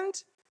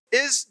end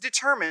is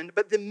determined,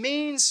 but the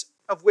means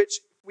of which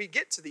we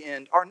get to the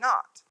end are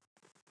not.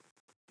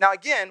 Now,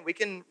 again, we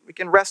can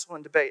wrestle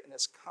and debate in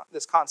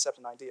this concept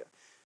and idea.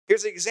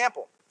 Here's an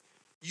example.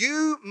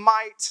 You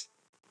might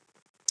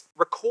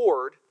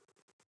record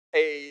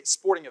a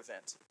sporting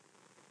event.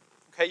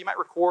 Okay, you might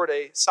record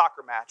a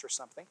soccer match or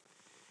something.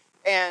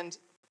 And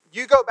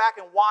you go back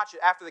and watch it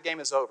after the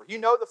game is over. You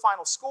know the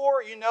final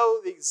score. You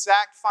know the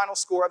exact final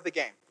score of the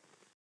game.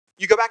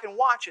 You go back and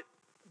watch it.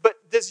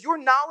 But does your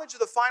knowledge of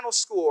the final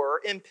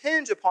score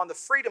impinge upon the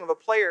freedom of a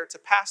player to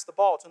pass the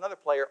ball to another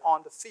player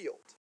on the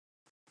field?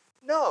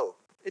 No,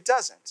 it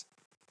doesn't.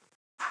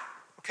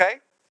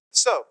 Okay?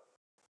 So,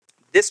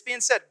 this being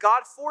said,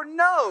 God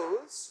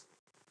foreknows,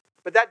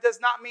 but that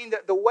does not mean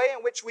that the way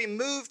in which we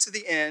move to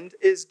the end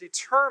is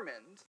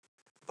determined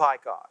by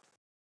God.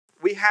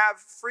 We have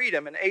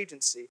freedom and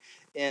agency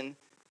in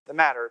the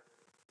matter.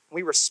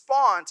 We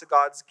respond to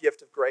God's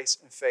gift of grace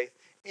and faith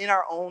in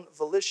our own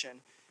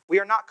volition. We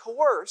are not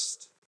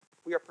coerced,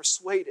 we are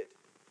persuaded.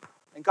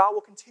 And God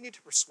will continue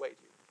to persuade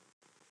you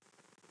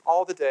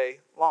all the day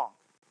long.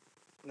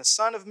 When the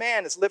Son of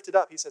Man is lifted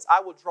up, he says, I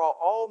will draw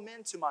all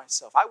men to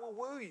myself. I will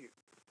woo you.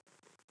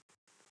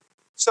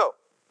 So,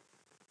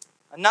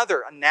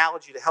 another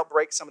analogy to help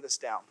break some of this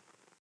down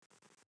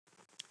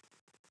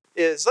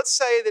is, let's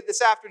say that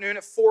this afternoon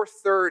at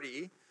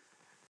 4:30,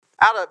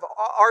 out of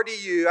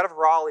RDU, out of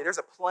Raleigh, there's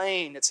a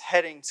plane that's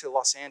heading to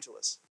Los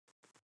Angeles.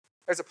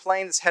 There's a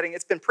plane that's heading,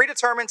 it's been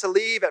predetermined to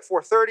leave at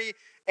 4:30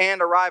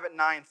 and arrive at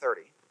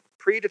 9:30.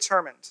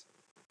 Predetermined.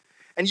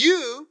 And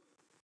you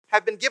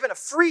have been given a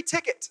free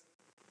ticket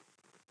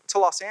to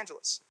Los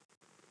Angeles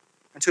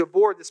and to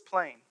board this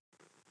plane.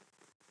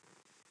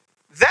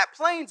 That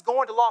plane's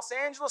going to Los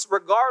Angeles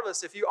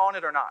regardless if you own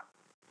it or not.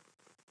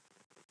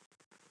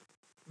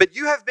 But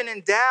you have been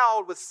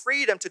endowed with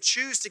freedom to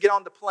choose to get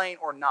on the plane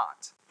or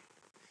not.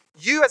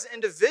 You as an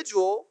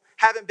individual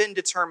haven't been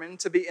determined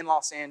to be in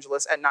Los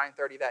Angeles at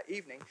 9:30 that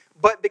evening.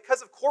 But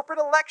because of corporate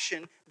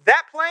election,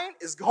 that plane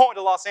is going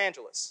to Los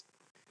Angeles.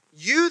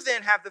 You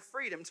then have the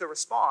freedom to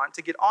respond,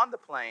 to get on the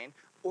plane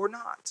or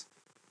not.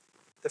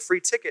 The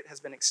free ticket has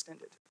been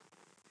extended.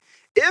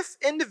 If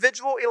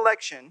individual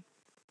election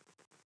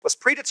was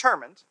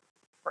predetermined,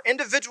 or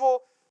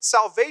individual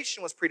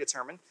salvation was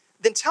predetermined,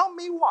 then tell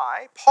me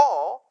why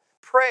Paul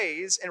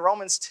prays in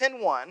Romans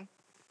 10:1,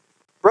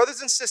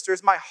 brothers and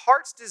sisters, my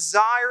heart's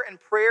desire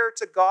and prayer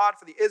to God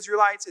for the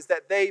Israelites is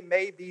that they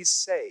may be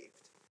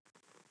saved.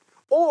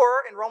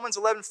 Or in Romans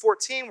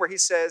 11:14, where he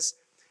says,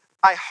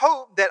 I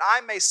hope that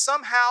I may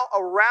somehow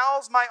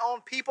arouse my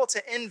own people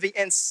to envy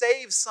and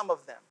save some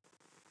of them.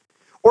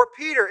 Or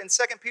Peter in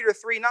 2 Peter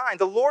 3:9,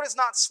 the Lord is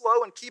not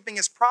slow in keeping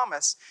his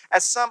promise,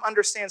 as some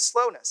understand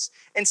slowness.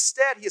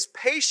 Instead, he is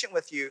patient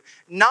with you,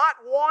 not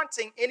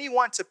wanting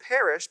anyone to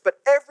perish,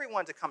 but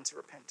everyone to come to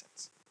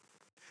repentance.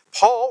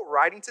 Paul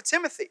writing to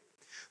Timothy,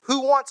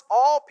 who wants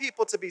all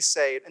people to be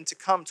saved and to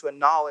come to a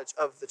knowledge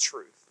of the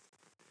truth.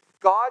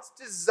 God's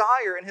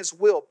desire and his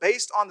will,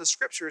 based on the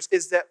scriptures,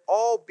 is that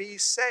all be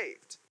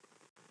saved.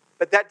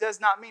 But that does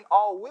not mean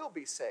all will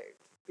be saved,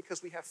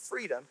 because we have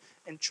freedom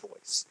and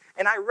choice.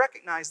 And I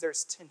recognize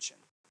there's tension.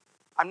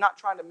 I'm not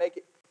trying to make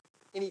it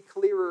any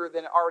clearer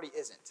than it already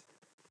isn't.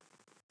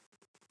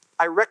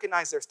 I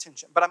recognize there's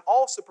tension, but I'm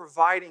also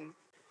providing,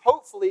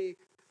 hopefully,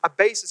 a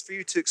basis for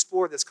you to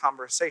explore this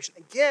conversation.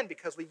 Again,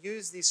 because we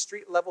use these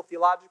street-level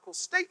theological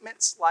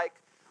statements like,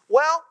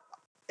 well,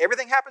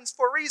 everything happens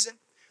for a reason.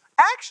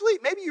 Actually,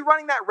 maybe you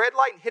running that red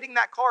light and hitting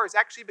that car is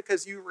actually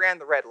because you ran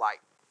the red light.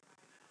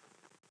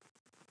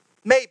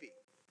 Maybe.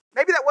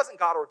 Maybe that wasn't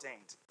God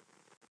ordained.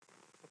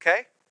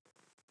 Okay?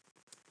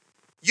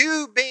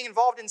 You being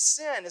involved in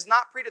sin is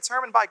not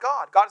predetermined by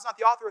God. God is not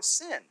the author of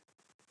sin.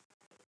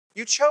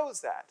 You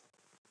chose that.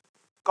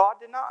 God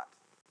did not.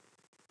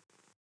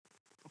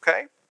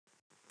 Okay?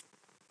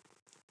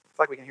 It's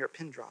like we can hear a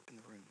pin drop in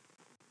the room.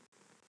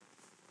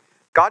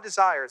 God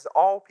desires that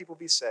all people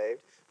be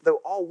saved,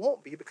 though all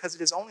won't be, because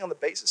it is only on the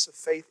basis of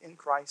faith in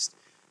Christ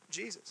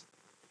Jesus.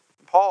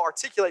 And Paul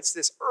articulates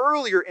this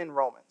earlier in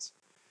Romans.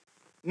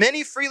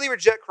 Many freely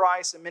reject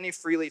Christ and many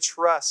freely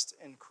trust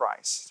in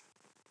Christ.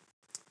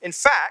 In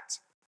fact,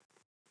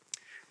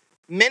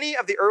 many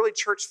of the early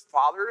church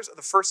fathers of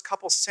the first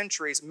couple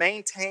centuries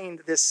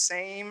maintained this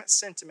same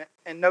sentiment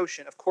and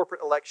notion of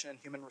corporate election and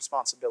human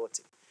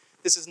responsibility.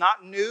 This is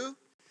not new.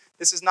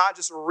 This is not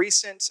just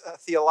recent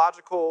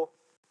theological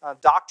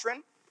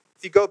doctrine.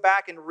 If you go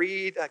back and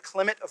read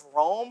Clement of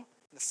Rome,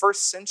 in the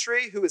first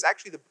century, who was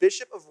actually the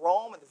bishop of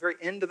Rome at the very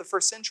end of the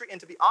first century, and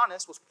to be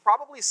honest, was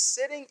probably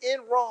sitting in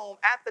Rome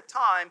at the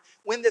time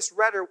when this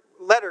letter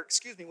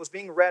was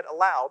being read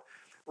aloud,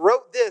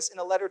 wrote this in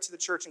a letter to the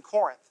church in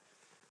Corinth.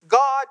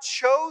 God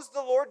chose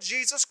the Lord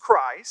Jesus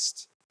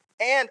Christ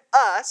and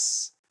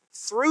us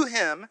through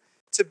him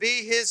to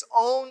be his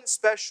own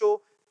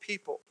special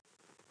people.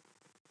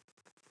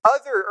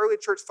 Other early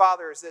church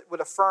fathers that would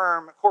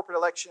affirm corporate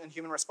election and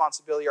human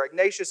responsibility are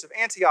Ignatius of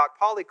Antioch,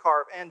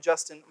 Polycarp, and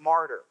Justin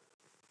Martyr.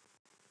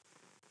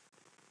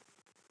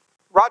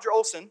 Roger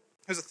Olson,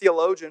 who's a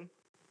theologian,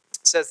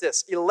 says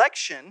this: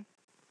 election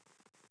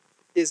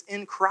is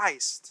in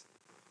Christ,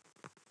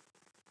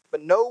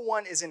 but no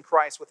one is in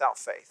Christ without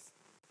faith.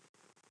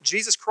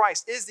 Jesus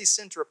Christ is the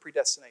center of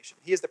predestination.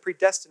 He is the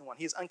predestined one.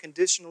 He is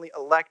unconditionally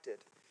elected.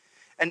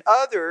 And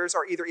others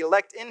are either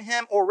elect in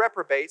him or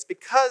reprobates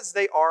because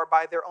they are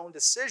by their own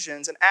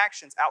decisions and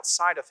actions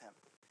outside of him.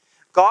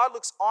 God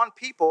looks on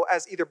people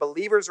as either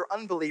believers or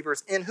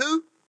unbelievers in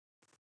who?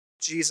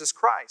 Jesus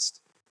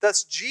Christ.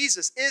 Thus,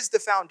 Jesus is the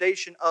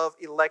foundation of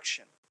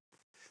election.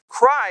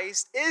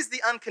 Christ is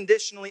the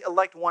unconditionally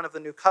elect one of the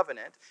new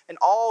covenant, and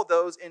all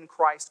those in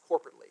Christ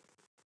corporately.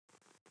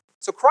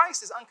 So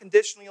Christ is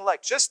unconditionally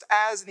elect. Just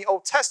as in the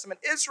Old Testament,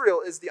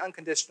 Israel is the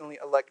unconditionally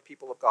elect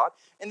people of God.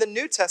 In the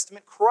New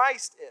Testament,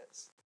 Christ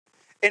is.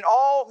 And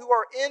all who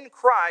are in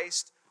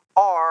Christ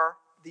are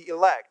the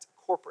elect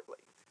corporately.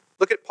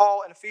 Look at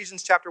Paul in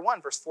Ephesians chapter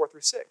 1, verse 4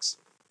 through 6.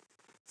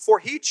 For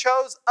he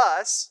chose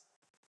us,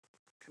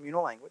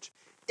 communal language,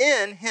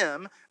 in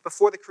him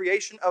before the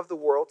creation of the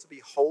world to be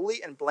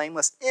holy and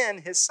blameless in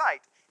his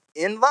sight.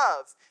 In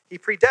love, he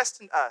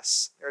predestined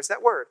us, there's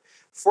that word,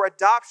 for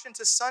adoption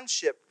to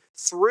sonship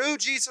through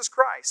Jesus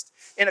Christ,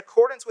 in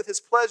accordance with his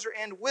pleasure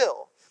and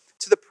will,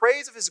 to the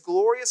praise of his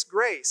glorious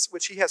grace,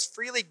 which he has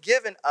freely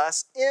given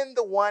us in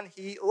the one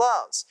he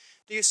loves.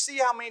 Do you see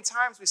how many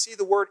times we see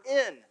the word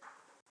in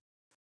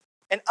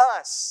and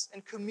us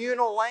in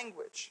communal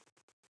language?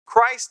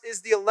 Christ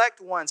is the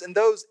elect ones, and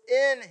those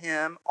in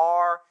him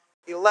are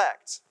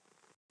elect.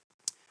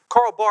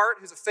 Karl Barth,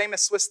 who's a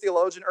famous Swiss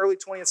theologian, early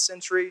 20th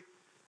century,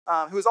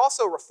 who was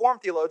also a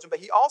Reformed theologian, but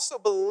he also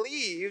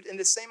believed in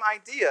the same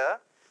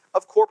idea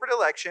of corporate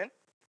election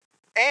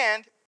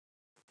and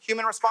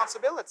human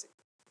responsibility.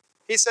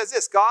 He says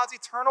this: God's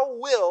eternal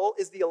will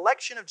is the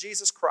election of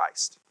Jesus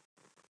Christ.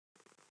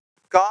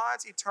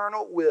 God's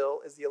eternal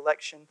will is the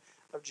election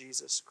of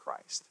Jesus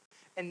Christ.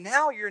 And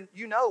now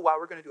you know why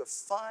we're going to do a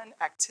fun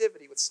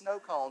activity with snow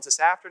cones this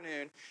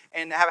afternoon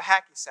and have a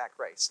hacky sack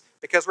race,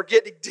 because we're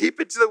getting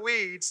deep into the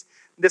weeds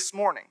this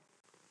morning.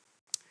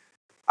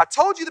 I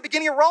told you at the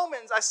beginning of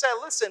Romans, I said,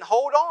 listen,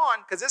 hold on,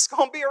 because it's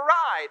going to be a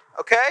ride,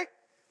 okay?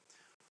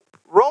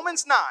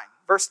 Romans 9,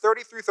 verse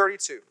 30 through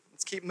 32.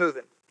 Let's keep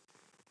moving.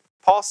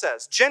 Paul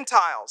says,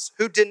 Gentiles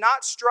who did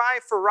not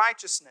strive for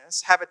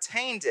righteousness have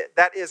attained it,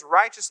 that is,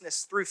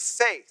 righteousness through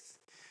faith.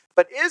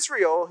 But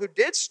Israel, who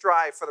did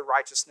strive for the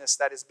righteousness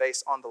that is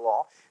based on the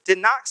law, did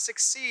not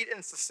succeed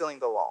in fulfilling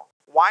the law.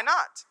 Why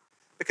not?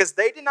 Because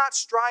they did not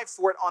strive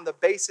for it on the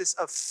basis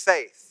of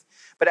faith,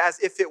 but as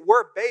if it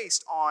were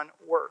based on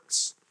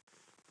works.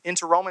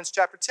 Into Romans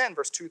chapter 10,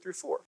 verse 2 through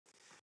 4.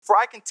 For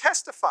I can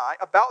testify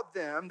about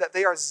them that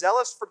they are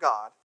zealous for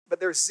God, but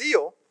their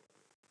zeal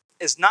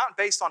is not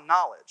based on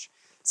knowledge,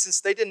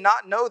 since they did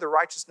not know the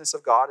righteousness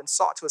of God and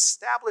sought to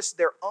establish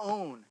their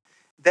own.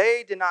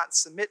 They did not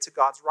submit to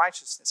God's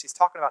righteousness. He's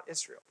talking about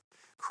Israel.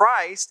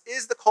 Christ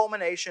is the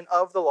culmination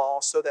of the law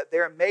so that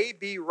there may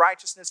be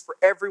righteousness for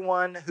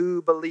everyone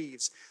who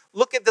believes.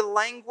 Look at the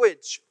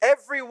language.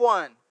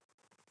 Everyone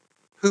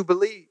who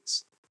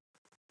believes.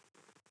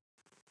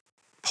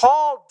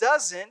 Paul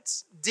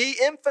doesn't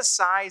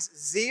de-emphasize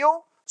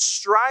zeal,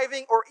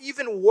 striving, or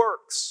even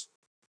works.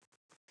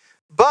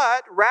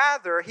 But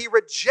rather, he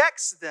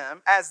rejects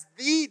them as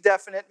the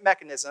definite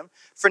mechanism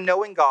for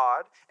knowing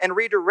God and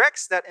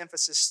redirects that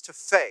emphasis to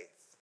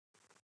faith.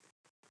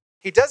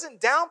 He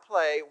doesn't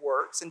downplay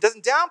works and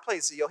doesn't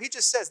downplay zeal. He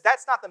just says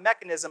that's not the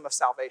mechanism of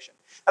salvation.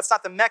 That's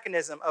not the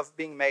mechanism of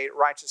being made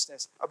righteous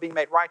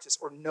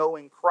or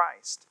knowing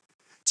Christ.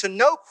 To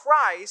know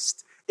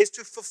Christ is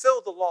to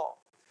fulfill the law.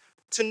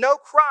 To know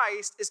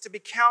Christ is to be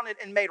counted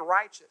and made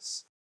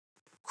righteous.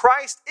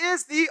 Christ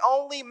is the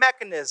only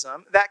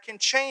mechanism that can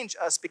change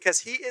us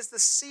because he is the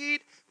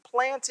seed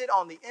planted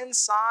on the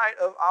inside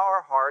of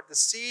our heart, the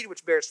seed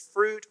which bears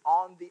fruit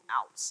on the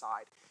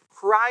outside.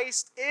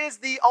 Christ is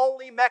the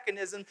only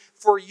mechanism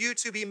for you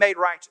to be made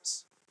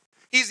righteous.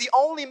 He's the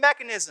only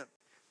mechanism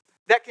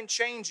that can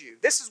change you.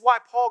 This is why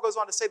Paul goes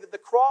on to say that the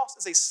cross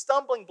is a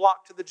stumbling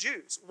block to the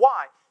Jews.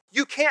 Why?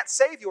 You can't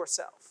save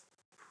yourself.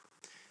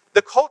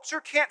 The culture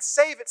can't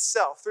save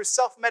itself through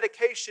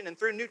self-medication and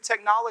through new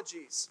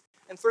technologies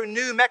and through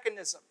new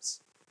mechanisms.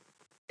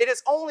 It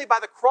is only by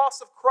the cross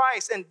of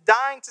Christ and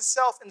dying to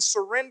self and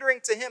surrendering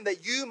to him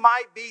that you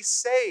might be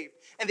saved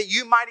and that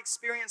you might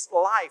experience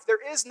life. There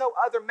is no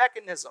other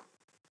mechanism.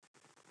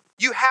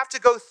 You have to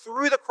go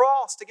through the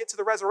cross to get to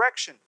the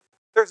resurrection.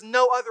 There's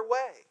no other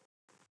way.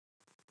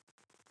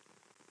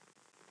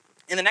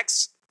 In the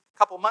next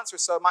couple months or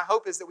so, my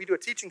hope is that we do a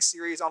teaching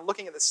series on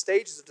looking at the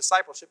stages of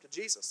discipleship to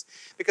Jesus.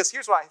 Because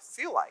here's what I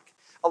feel like.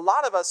 A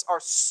lot of us are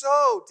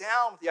so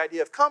down with the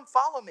idea of, come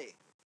follow me.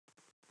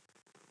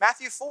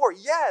 Matthew 4,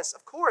 yes,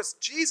 of course,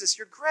 Jesus,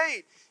 you're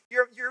great.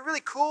 You're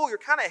really cool. You're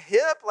kind of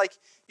hip. Like,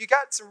 you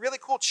got some really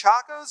cool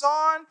chacos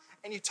on,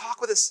 and you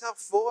talk with a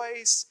self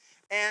voice,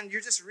 and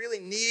you're just really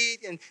neat,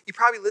 and you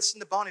probably listen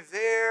to Bon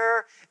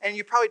Iver, and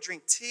you probably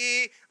drink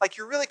tea. Like,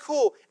 you're really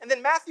cool. And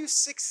then Matthew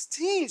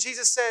 16,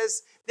 Jesus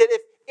says that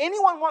if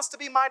anyone wants to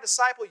be my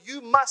disciple,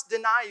 you must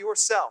deny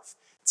yourself.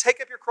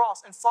 Take up your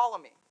cross and follow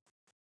me.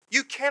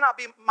 You cannot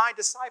be my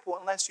disciple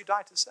unless you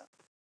die to self.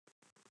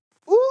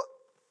 Ooh,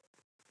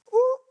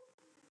 ooh.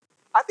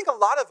 I think a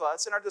lot of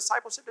us in our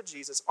discipleship to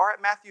Jesus are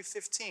at Matthew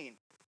 15.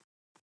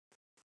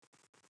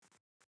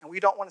 And we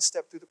don't want to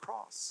step through the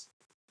cross.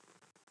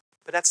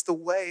 But that's the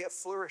way of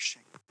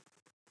flourishing.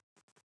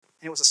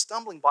 And it was a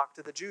stumbling block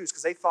to the Jews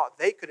because they thought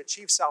they could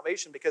achieve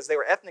salvation because they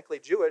were ethnically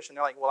Jewish. And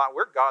they're like, well,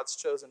 we're God's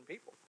chosen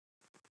people.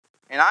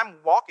 And I'm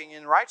walking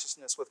in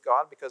righteousness with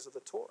God because of the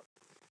Torah.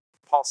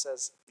 Paul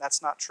says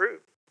that's not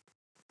true.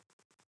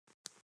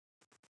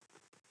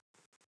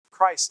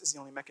 Christ is the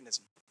only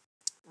mechanism.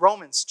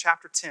 Romans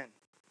chapter 10,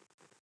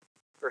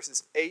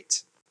 verses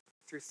 8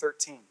 through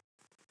 13.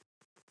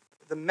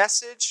 The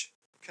message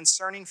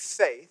concerning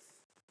faith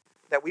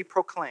that we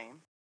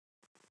proclaim,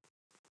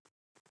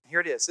 here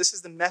it is. This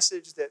is the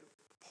message that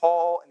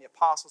Paul and the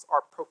apostles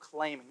are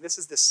proclaiming. This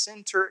is the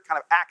center kind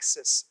of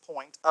axis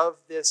point of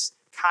this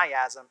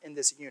chiasm in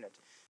this unit.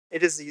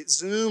 It is the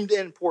zoomed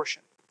in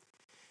portion.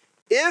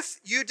 If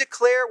you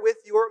declare with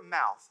your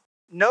mouth,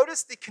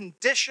 notice the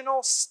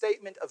conditional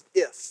statement of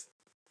if.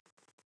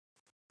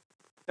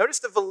 Notice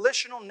the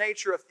volitional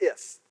nature of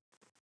if.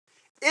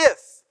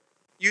 If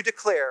you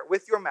declare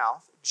with your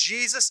mouth,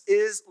 Jesus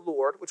is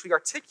Lord, which we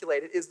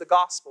articulated is the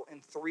gospel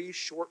in 3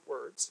 short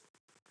words,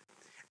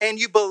 and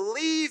you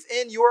believe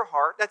in your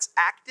heart, that's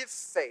active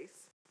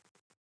faith,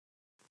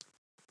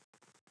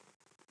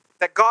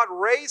 that God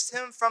raised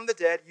him from the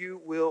dead, you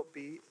will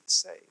be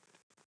saved.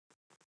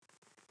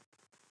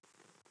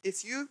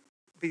 If you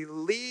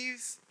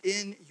believe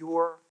in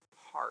your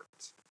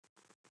heart,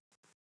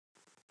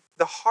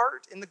 the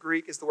heart in the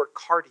Greek is the word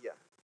cardia.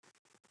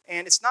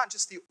 And it's not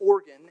just the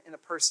organ in a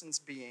person's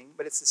being,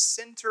 but it's the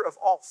center of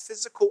all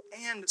physical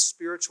and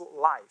spiritual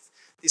life.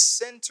 The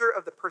center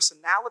of the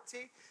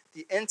personality,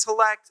 the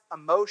intellect,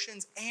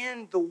 emotions,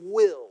 and the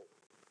will.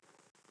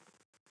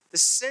 The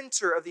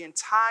center of the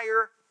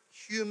entire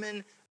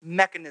human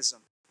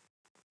mechanism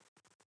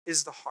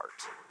is the heart.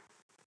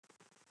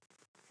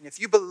 And if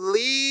you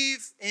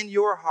believe in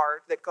your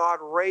heart that God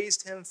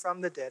raised him from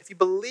the dead, if you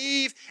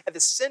believe at the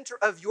center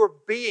of your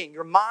being,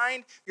 your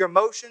mind, your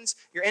emotions,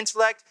 your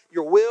intellect,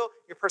 your will,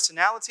 your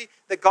personality,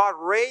 that God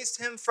raised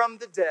him from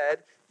the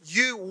dead,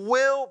 you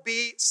will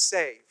be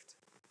saved.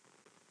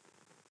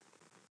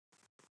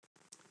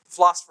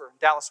 Philosopher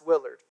Dallas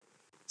Willard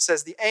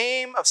says the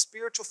aim of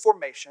spiritual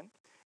formation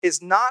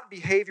is not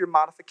behavior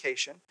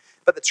modification,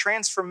 but the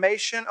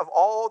transformation of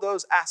all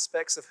those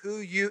aspects of who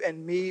you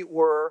and me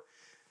were,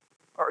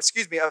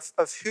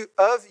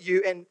 of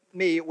you and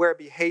me, where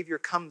behavior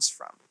comes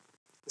from,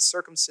 the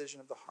circumcision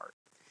of the heart.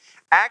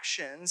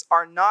 Actions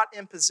are not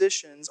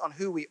impositions on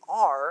who we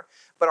are,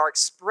 but are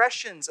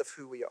expressions of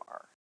who we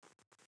are.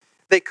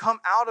 They come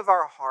out of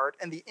our heart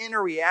and the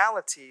inner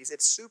realities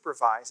it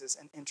supervises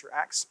and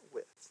interacts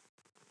with.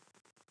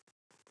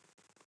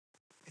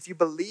 If you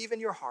believe in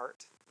your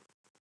heart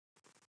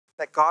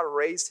that God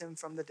raised him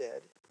from the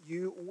dead,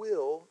 you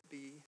will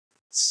be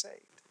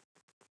saved.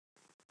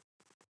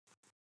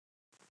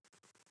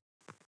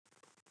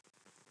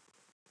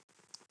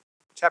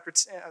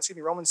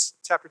 Romans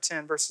chapter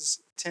 10,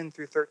 verses 10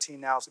 through 13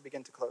 now as we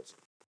begin to close.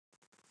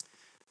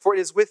 For it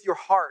is with your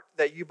heart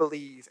that you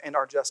believe and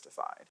are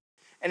justified,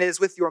 and it is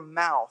with your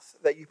mouth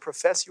that you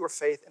profess your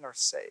faith and are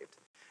saved.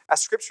 As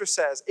Scripture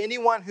says,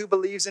 anyone who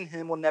believes in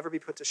him will never be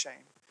put to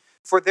shame.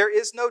 For there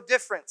is no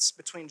difference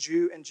between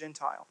Jew and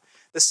Gentile.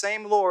 The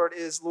same Lord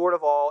is Lord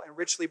of all and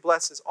richly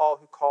blesses all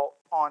who call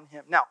on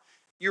him. Now,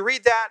 you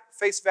read that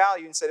face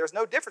value and say there's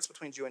no difference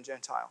between Jew and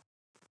Gentile.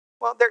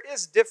 Well, there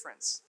is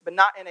difference, but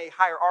not in a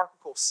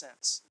hierarchical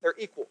sense. They're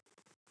equal.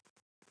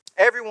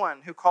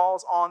 Everyone who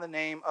calls on the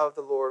name of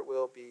the Lord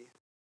will be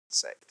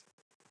saved.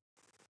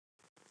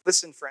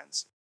 Listen,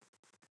 friends.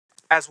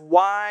 As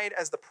wide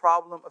as the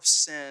problem of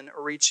sin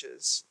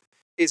reaches,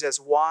 is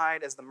as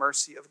wide as the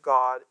mercy of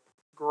God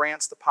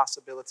grants the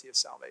possibility of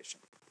salvation.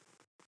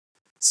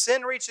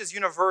 Sin reaches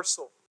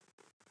universal.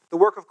 The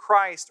work of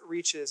Christ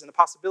reaches, and the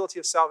possibility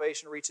of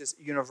salvation reaches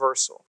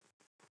universal.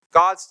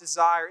 God's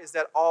desire is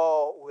that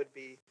all would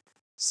be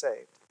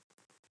saved.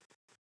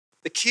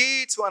 The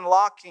key to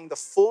unlocking the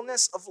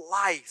fullness of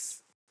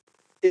life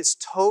is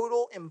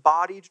total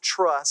embodied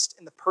trust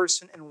in the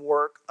person and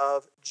work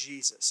of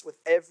Jesus with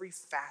every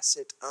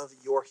facet of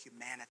your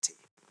humanity.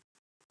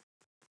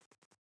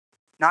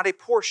 Not a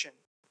portion,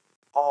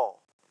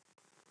 all.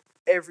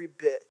 Every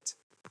bit.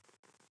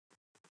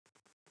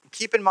 And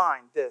keep in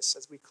mind this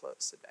as we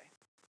close today.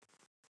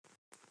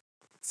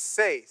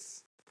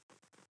 faith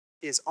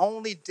is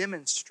only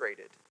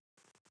demonstrated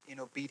in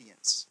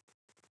obedience.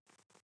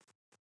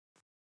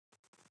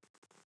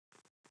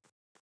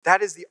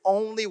 That is the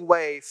only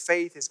way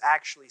faith is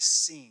actually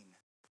seen.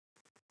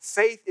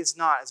 Faith is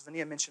not, as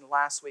Vania mentioned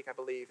last week, I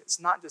believe,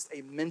 it's not just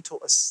a mental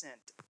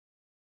assent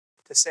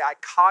to say, I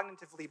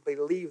cognitively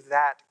believe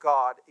that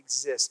God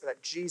exists, or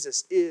that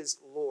Jesus is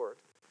Lord.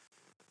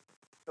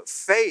 But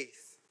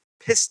faith,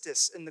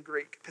 pistis in the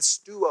Greek,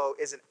 pisteuo,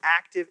 is an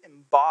active,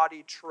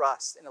 embodied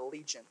trust and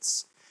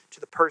allegiance to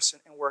the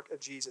person and work of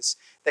Jesus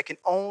that can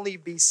only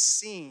be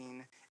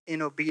seen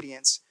in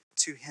obedience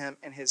to him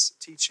and his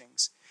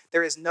teachings.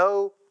 There is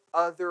no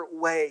other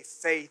way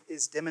faith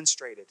is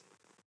demonstrated.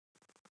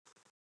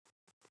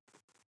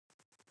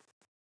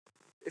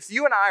 If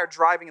you and I are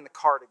driving in the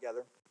car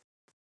together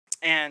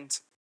and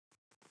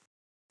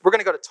we're going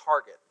to go to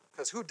Target,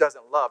 because who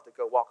doesn't love to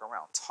go walk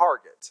around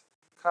Target?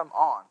 Come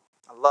on.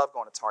 I love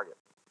going to Target.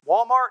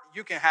 Walmart,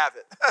 you can have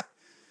it.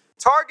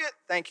 Target,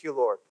 thank you,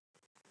 Lord.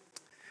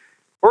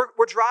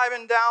 We're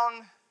driving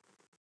down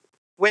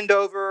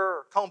Windover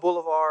or Cone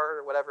Boulevard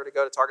or whatever to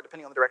go to Target,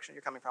 depending on the direction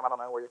you're coming from. I don't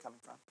know where you're coming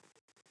from.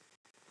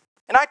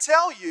 And I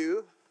tell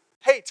you,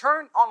 hey,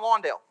 turn on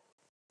Lawndale.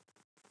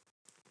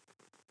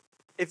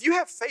 If you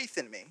have faith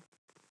in me,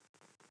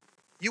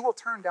 you will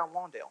turn down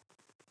Lawndale.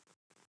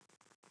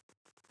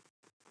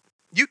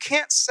 You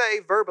can't say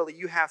verbally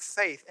you have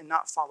faith and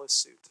not follow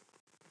suit.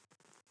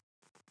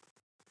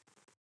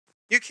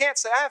 You can't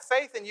say, I have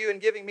faith in you in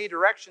giving me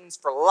directions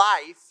for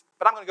life,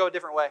 but I'm going to go a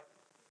different way.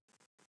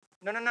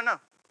 No.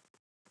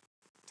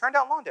 Turn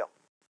down Lawndale.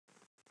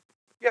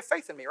 You have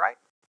faith in me, right?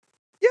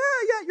 Yeah,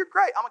 you're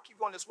great. I'm going to keep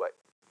going this way.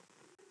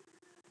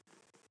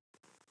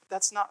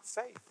 That's not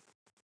faith.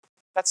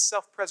 That's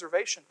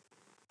self-preservation.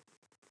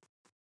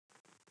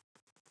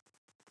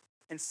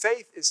 And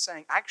faith is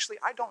saying, actually,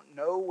 I don't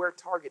know where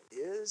Target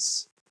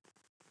is.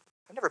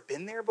 I've never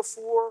been there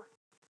before.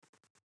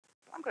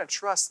 But I'm going to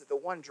trust that the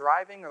one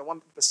driving or the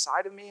one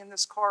beside of me in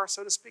this car,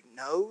 so to speak,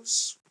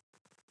 knows.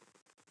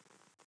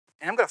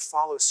 And I'm going to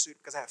follow suit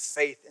because I have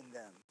faith in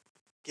them,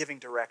 giving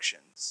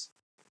directions.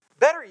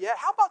 Better yet,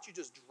 how about you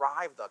just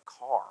drive the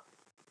car?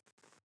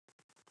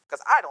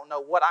 Because I don't know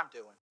what I'm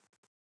doing.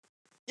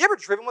 You ever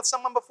driven with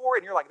someone before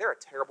and you're like, they're a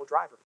terrible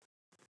driver?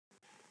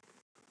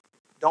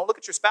 Don't look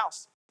at your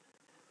spouse.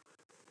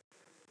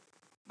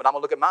 But I'm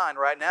going to look at mine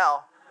right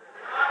now.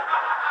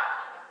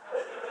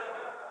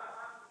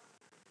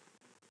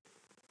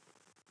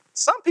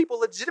 Some people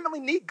legitimately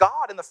need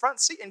God in the front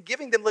seat and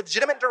giving them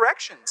legitimate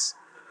directions.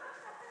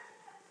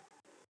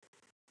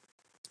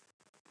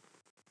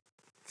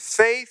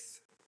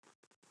 Faith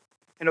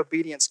and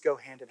obedience go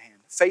hand in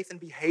hand. Faith and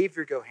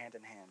behavior go hand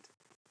in hand.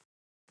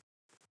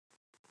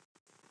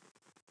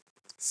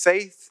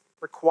 Faith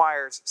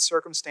requires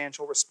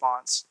circumstantial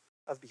response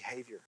of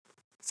behavior.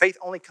 Faith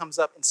only comes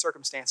up in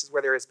circumstances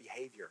where there is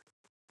behavior.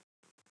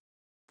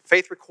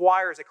 Faith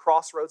requires a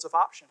crossroads of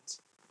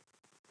options.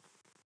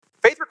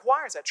 Faith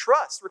requires that.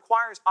 Trust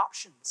requires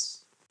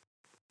options.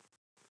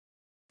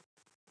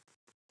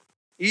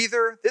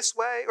 Either this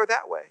way or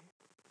that way.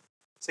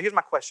 So here's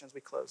my question as we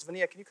close.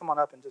 Vania, can you come on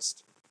up and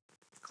just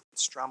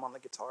strum on the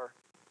guitar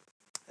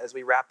as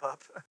we wrap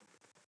up?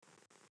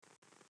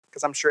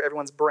 Because I'm sure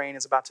everyone's brain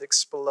is about to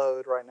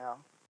explode right now.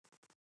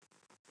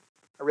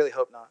 I really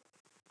hope not.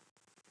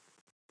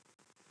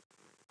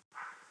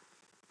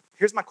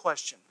 Here's my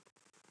question.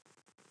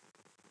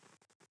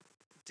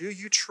 Do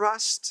you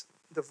trust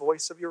the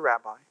voice of your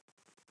rabbi?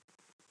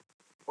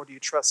 Or do you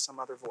trust some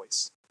other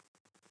voice?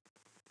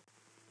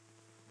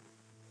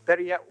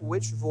 Better yet,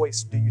 which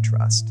voice do you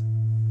trust?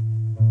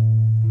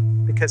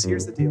 Because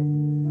here's the deal.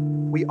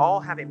 We all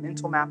have a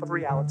mental map of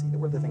reality that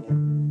we're living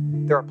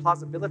in. There are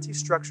plausibility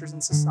structures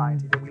in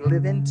society that we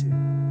live into.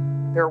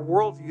 There are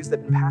worldviews that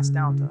have been passed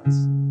down to us.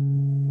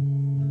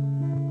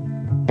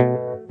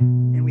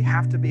 And we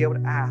have to be able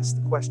to ask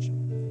the question,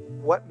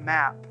 what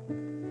map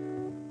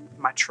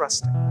am I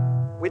trusting?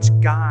 Which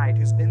guide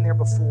who's been there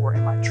before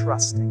am I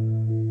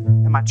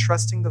trusting? Am I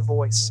trusting the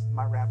voice of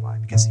my rabbi?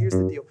 Because here's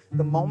the deal.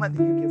 The moment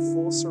that you give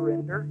full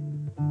surrender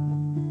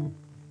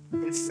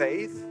in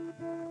faith,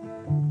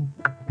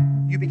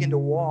 you begin to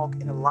walk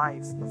in a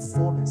life of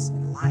fullness,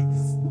 in life,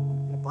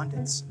 in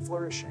abundance,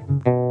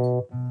 flourishing.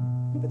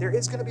 But there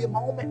is going to be a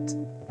moment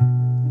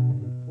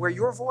where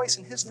your voice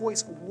and his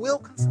voice will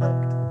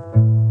conflict.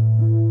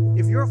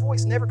 If your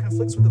voice never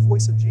conflicts with the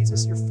voice of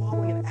Jesus, you're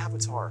following an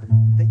avatar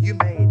that you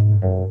made,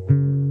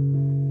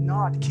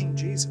 not King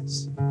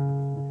Jesus.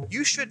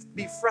 You should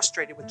be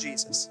frustrated with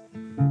Jesus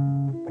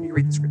when you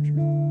read the scriptures.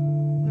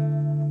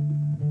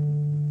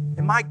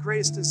 And my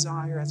greatest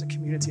desire as a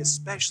community,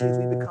 especially as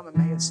we become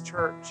Emmaus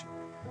Church,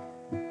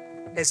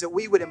 is that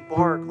we would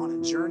embark on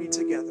a journey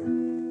together,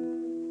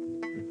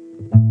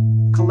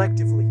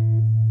 collectively,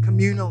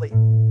 communally,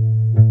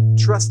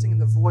 trusting in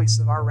the voice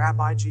of our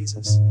Rabbi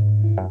Jesus,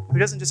 who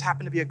doesn't just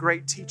happen to be a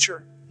great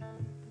teacher,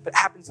 but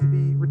happens to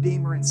be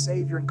Redeemer and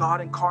Savior and God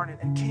incarnate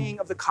and King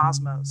of the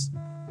cosmos,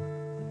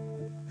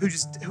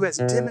 who has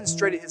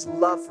demonstrated his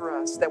love for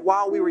us, that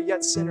while we were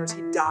yet sinners,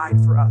 he died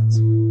for us.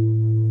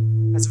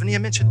 As Vania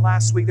mentioned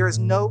last week, there is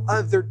no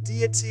other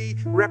deity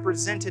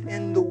represented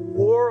in the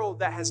world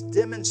that has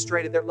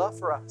demonstrated their love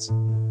for us.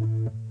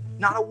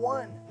 Not a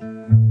one.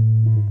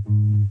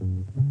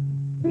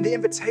 And the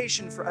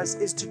invitation for us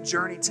is to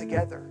journey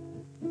together.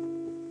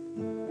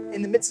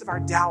 In the midst of our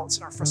doubts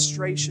and our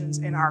frustrations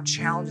and our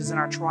challenges and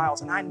our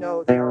trials, and I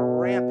know they are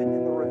rampant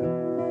in the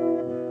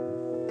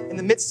room. In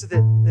the midst of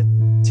the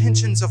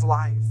tensions of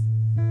life,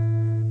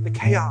 the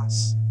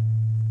chaos,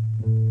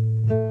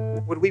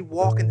 would we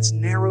walk in this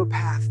narrow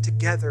path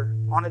together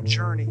on a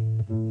journey?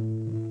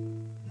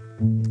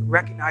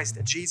 Recognize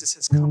that Jesus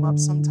has come up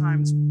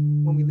sometimes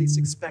when we least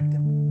expect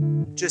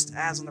him, just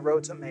as on the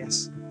road to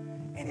Emmaus,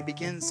 and he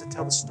begins to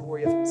tell the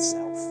story of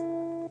himself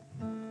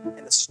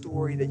and the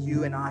story that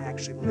you and I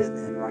actually live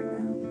in right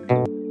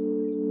now.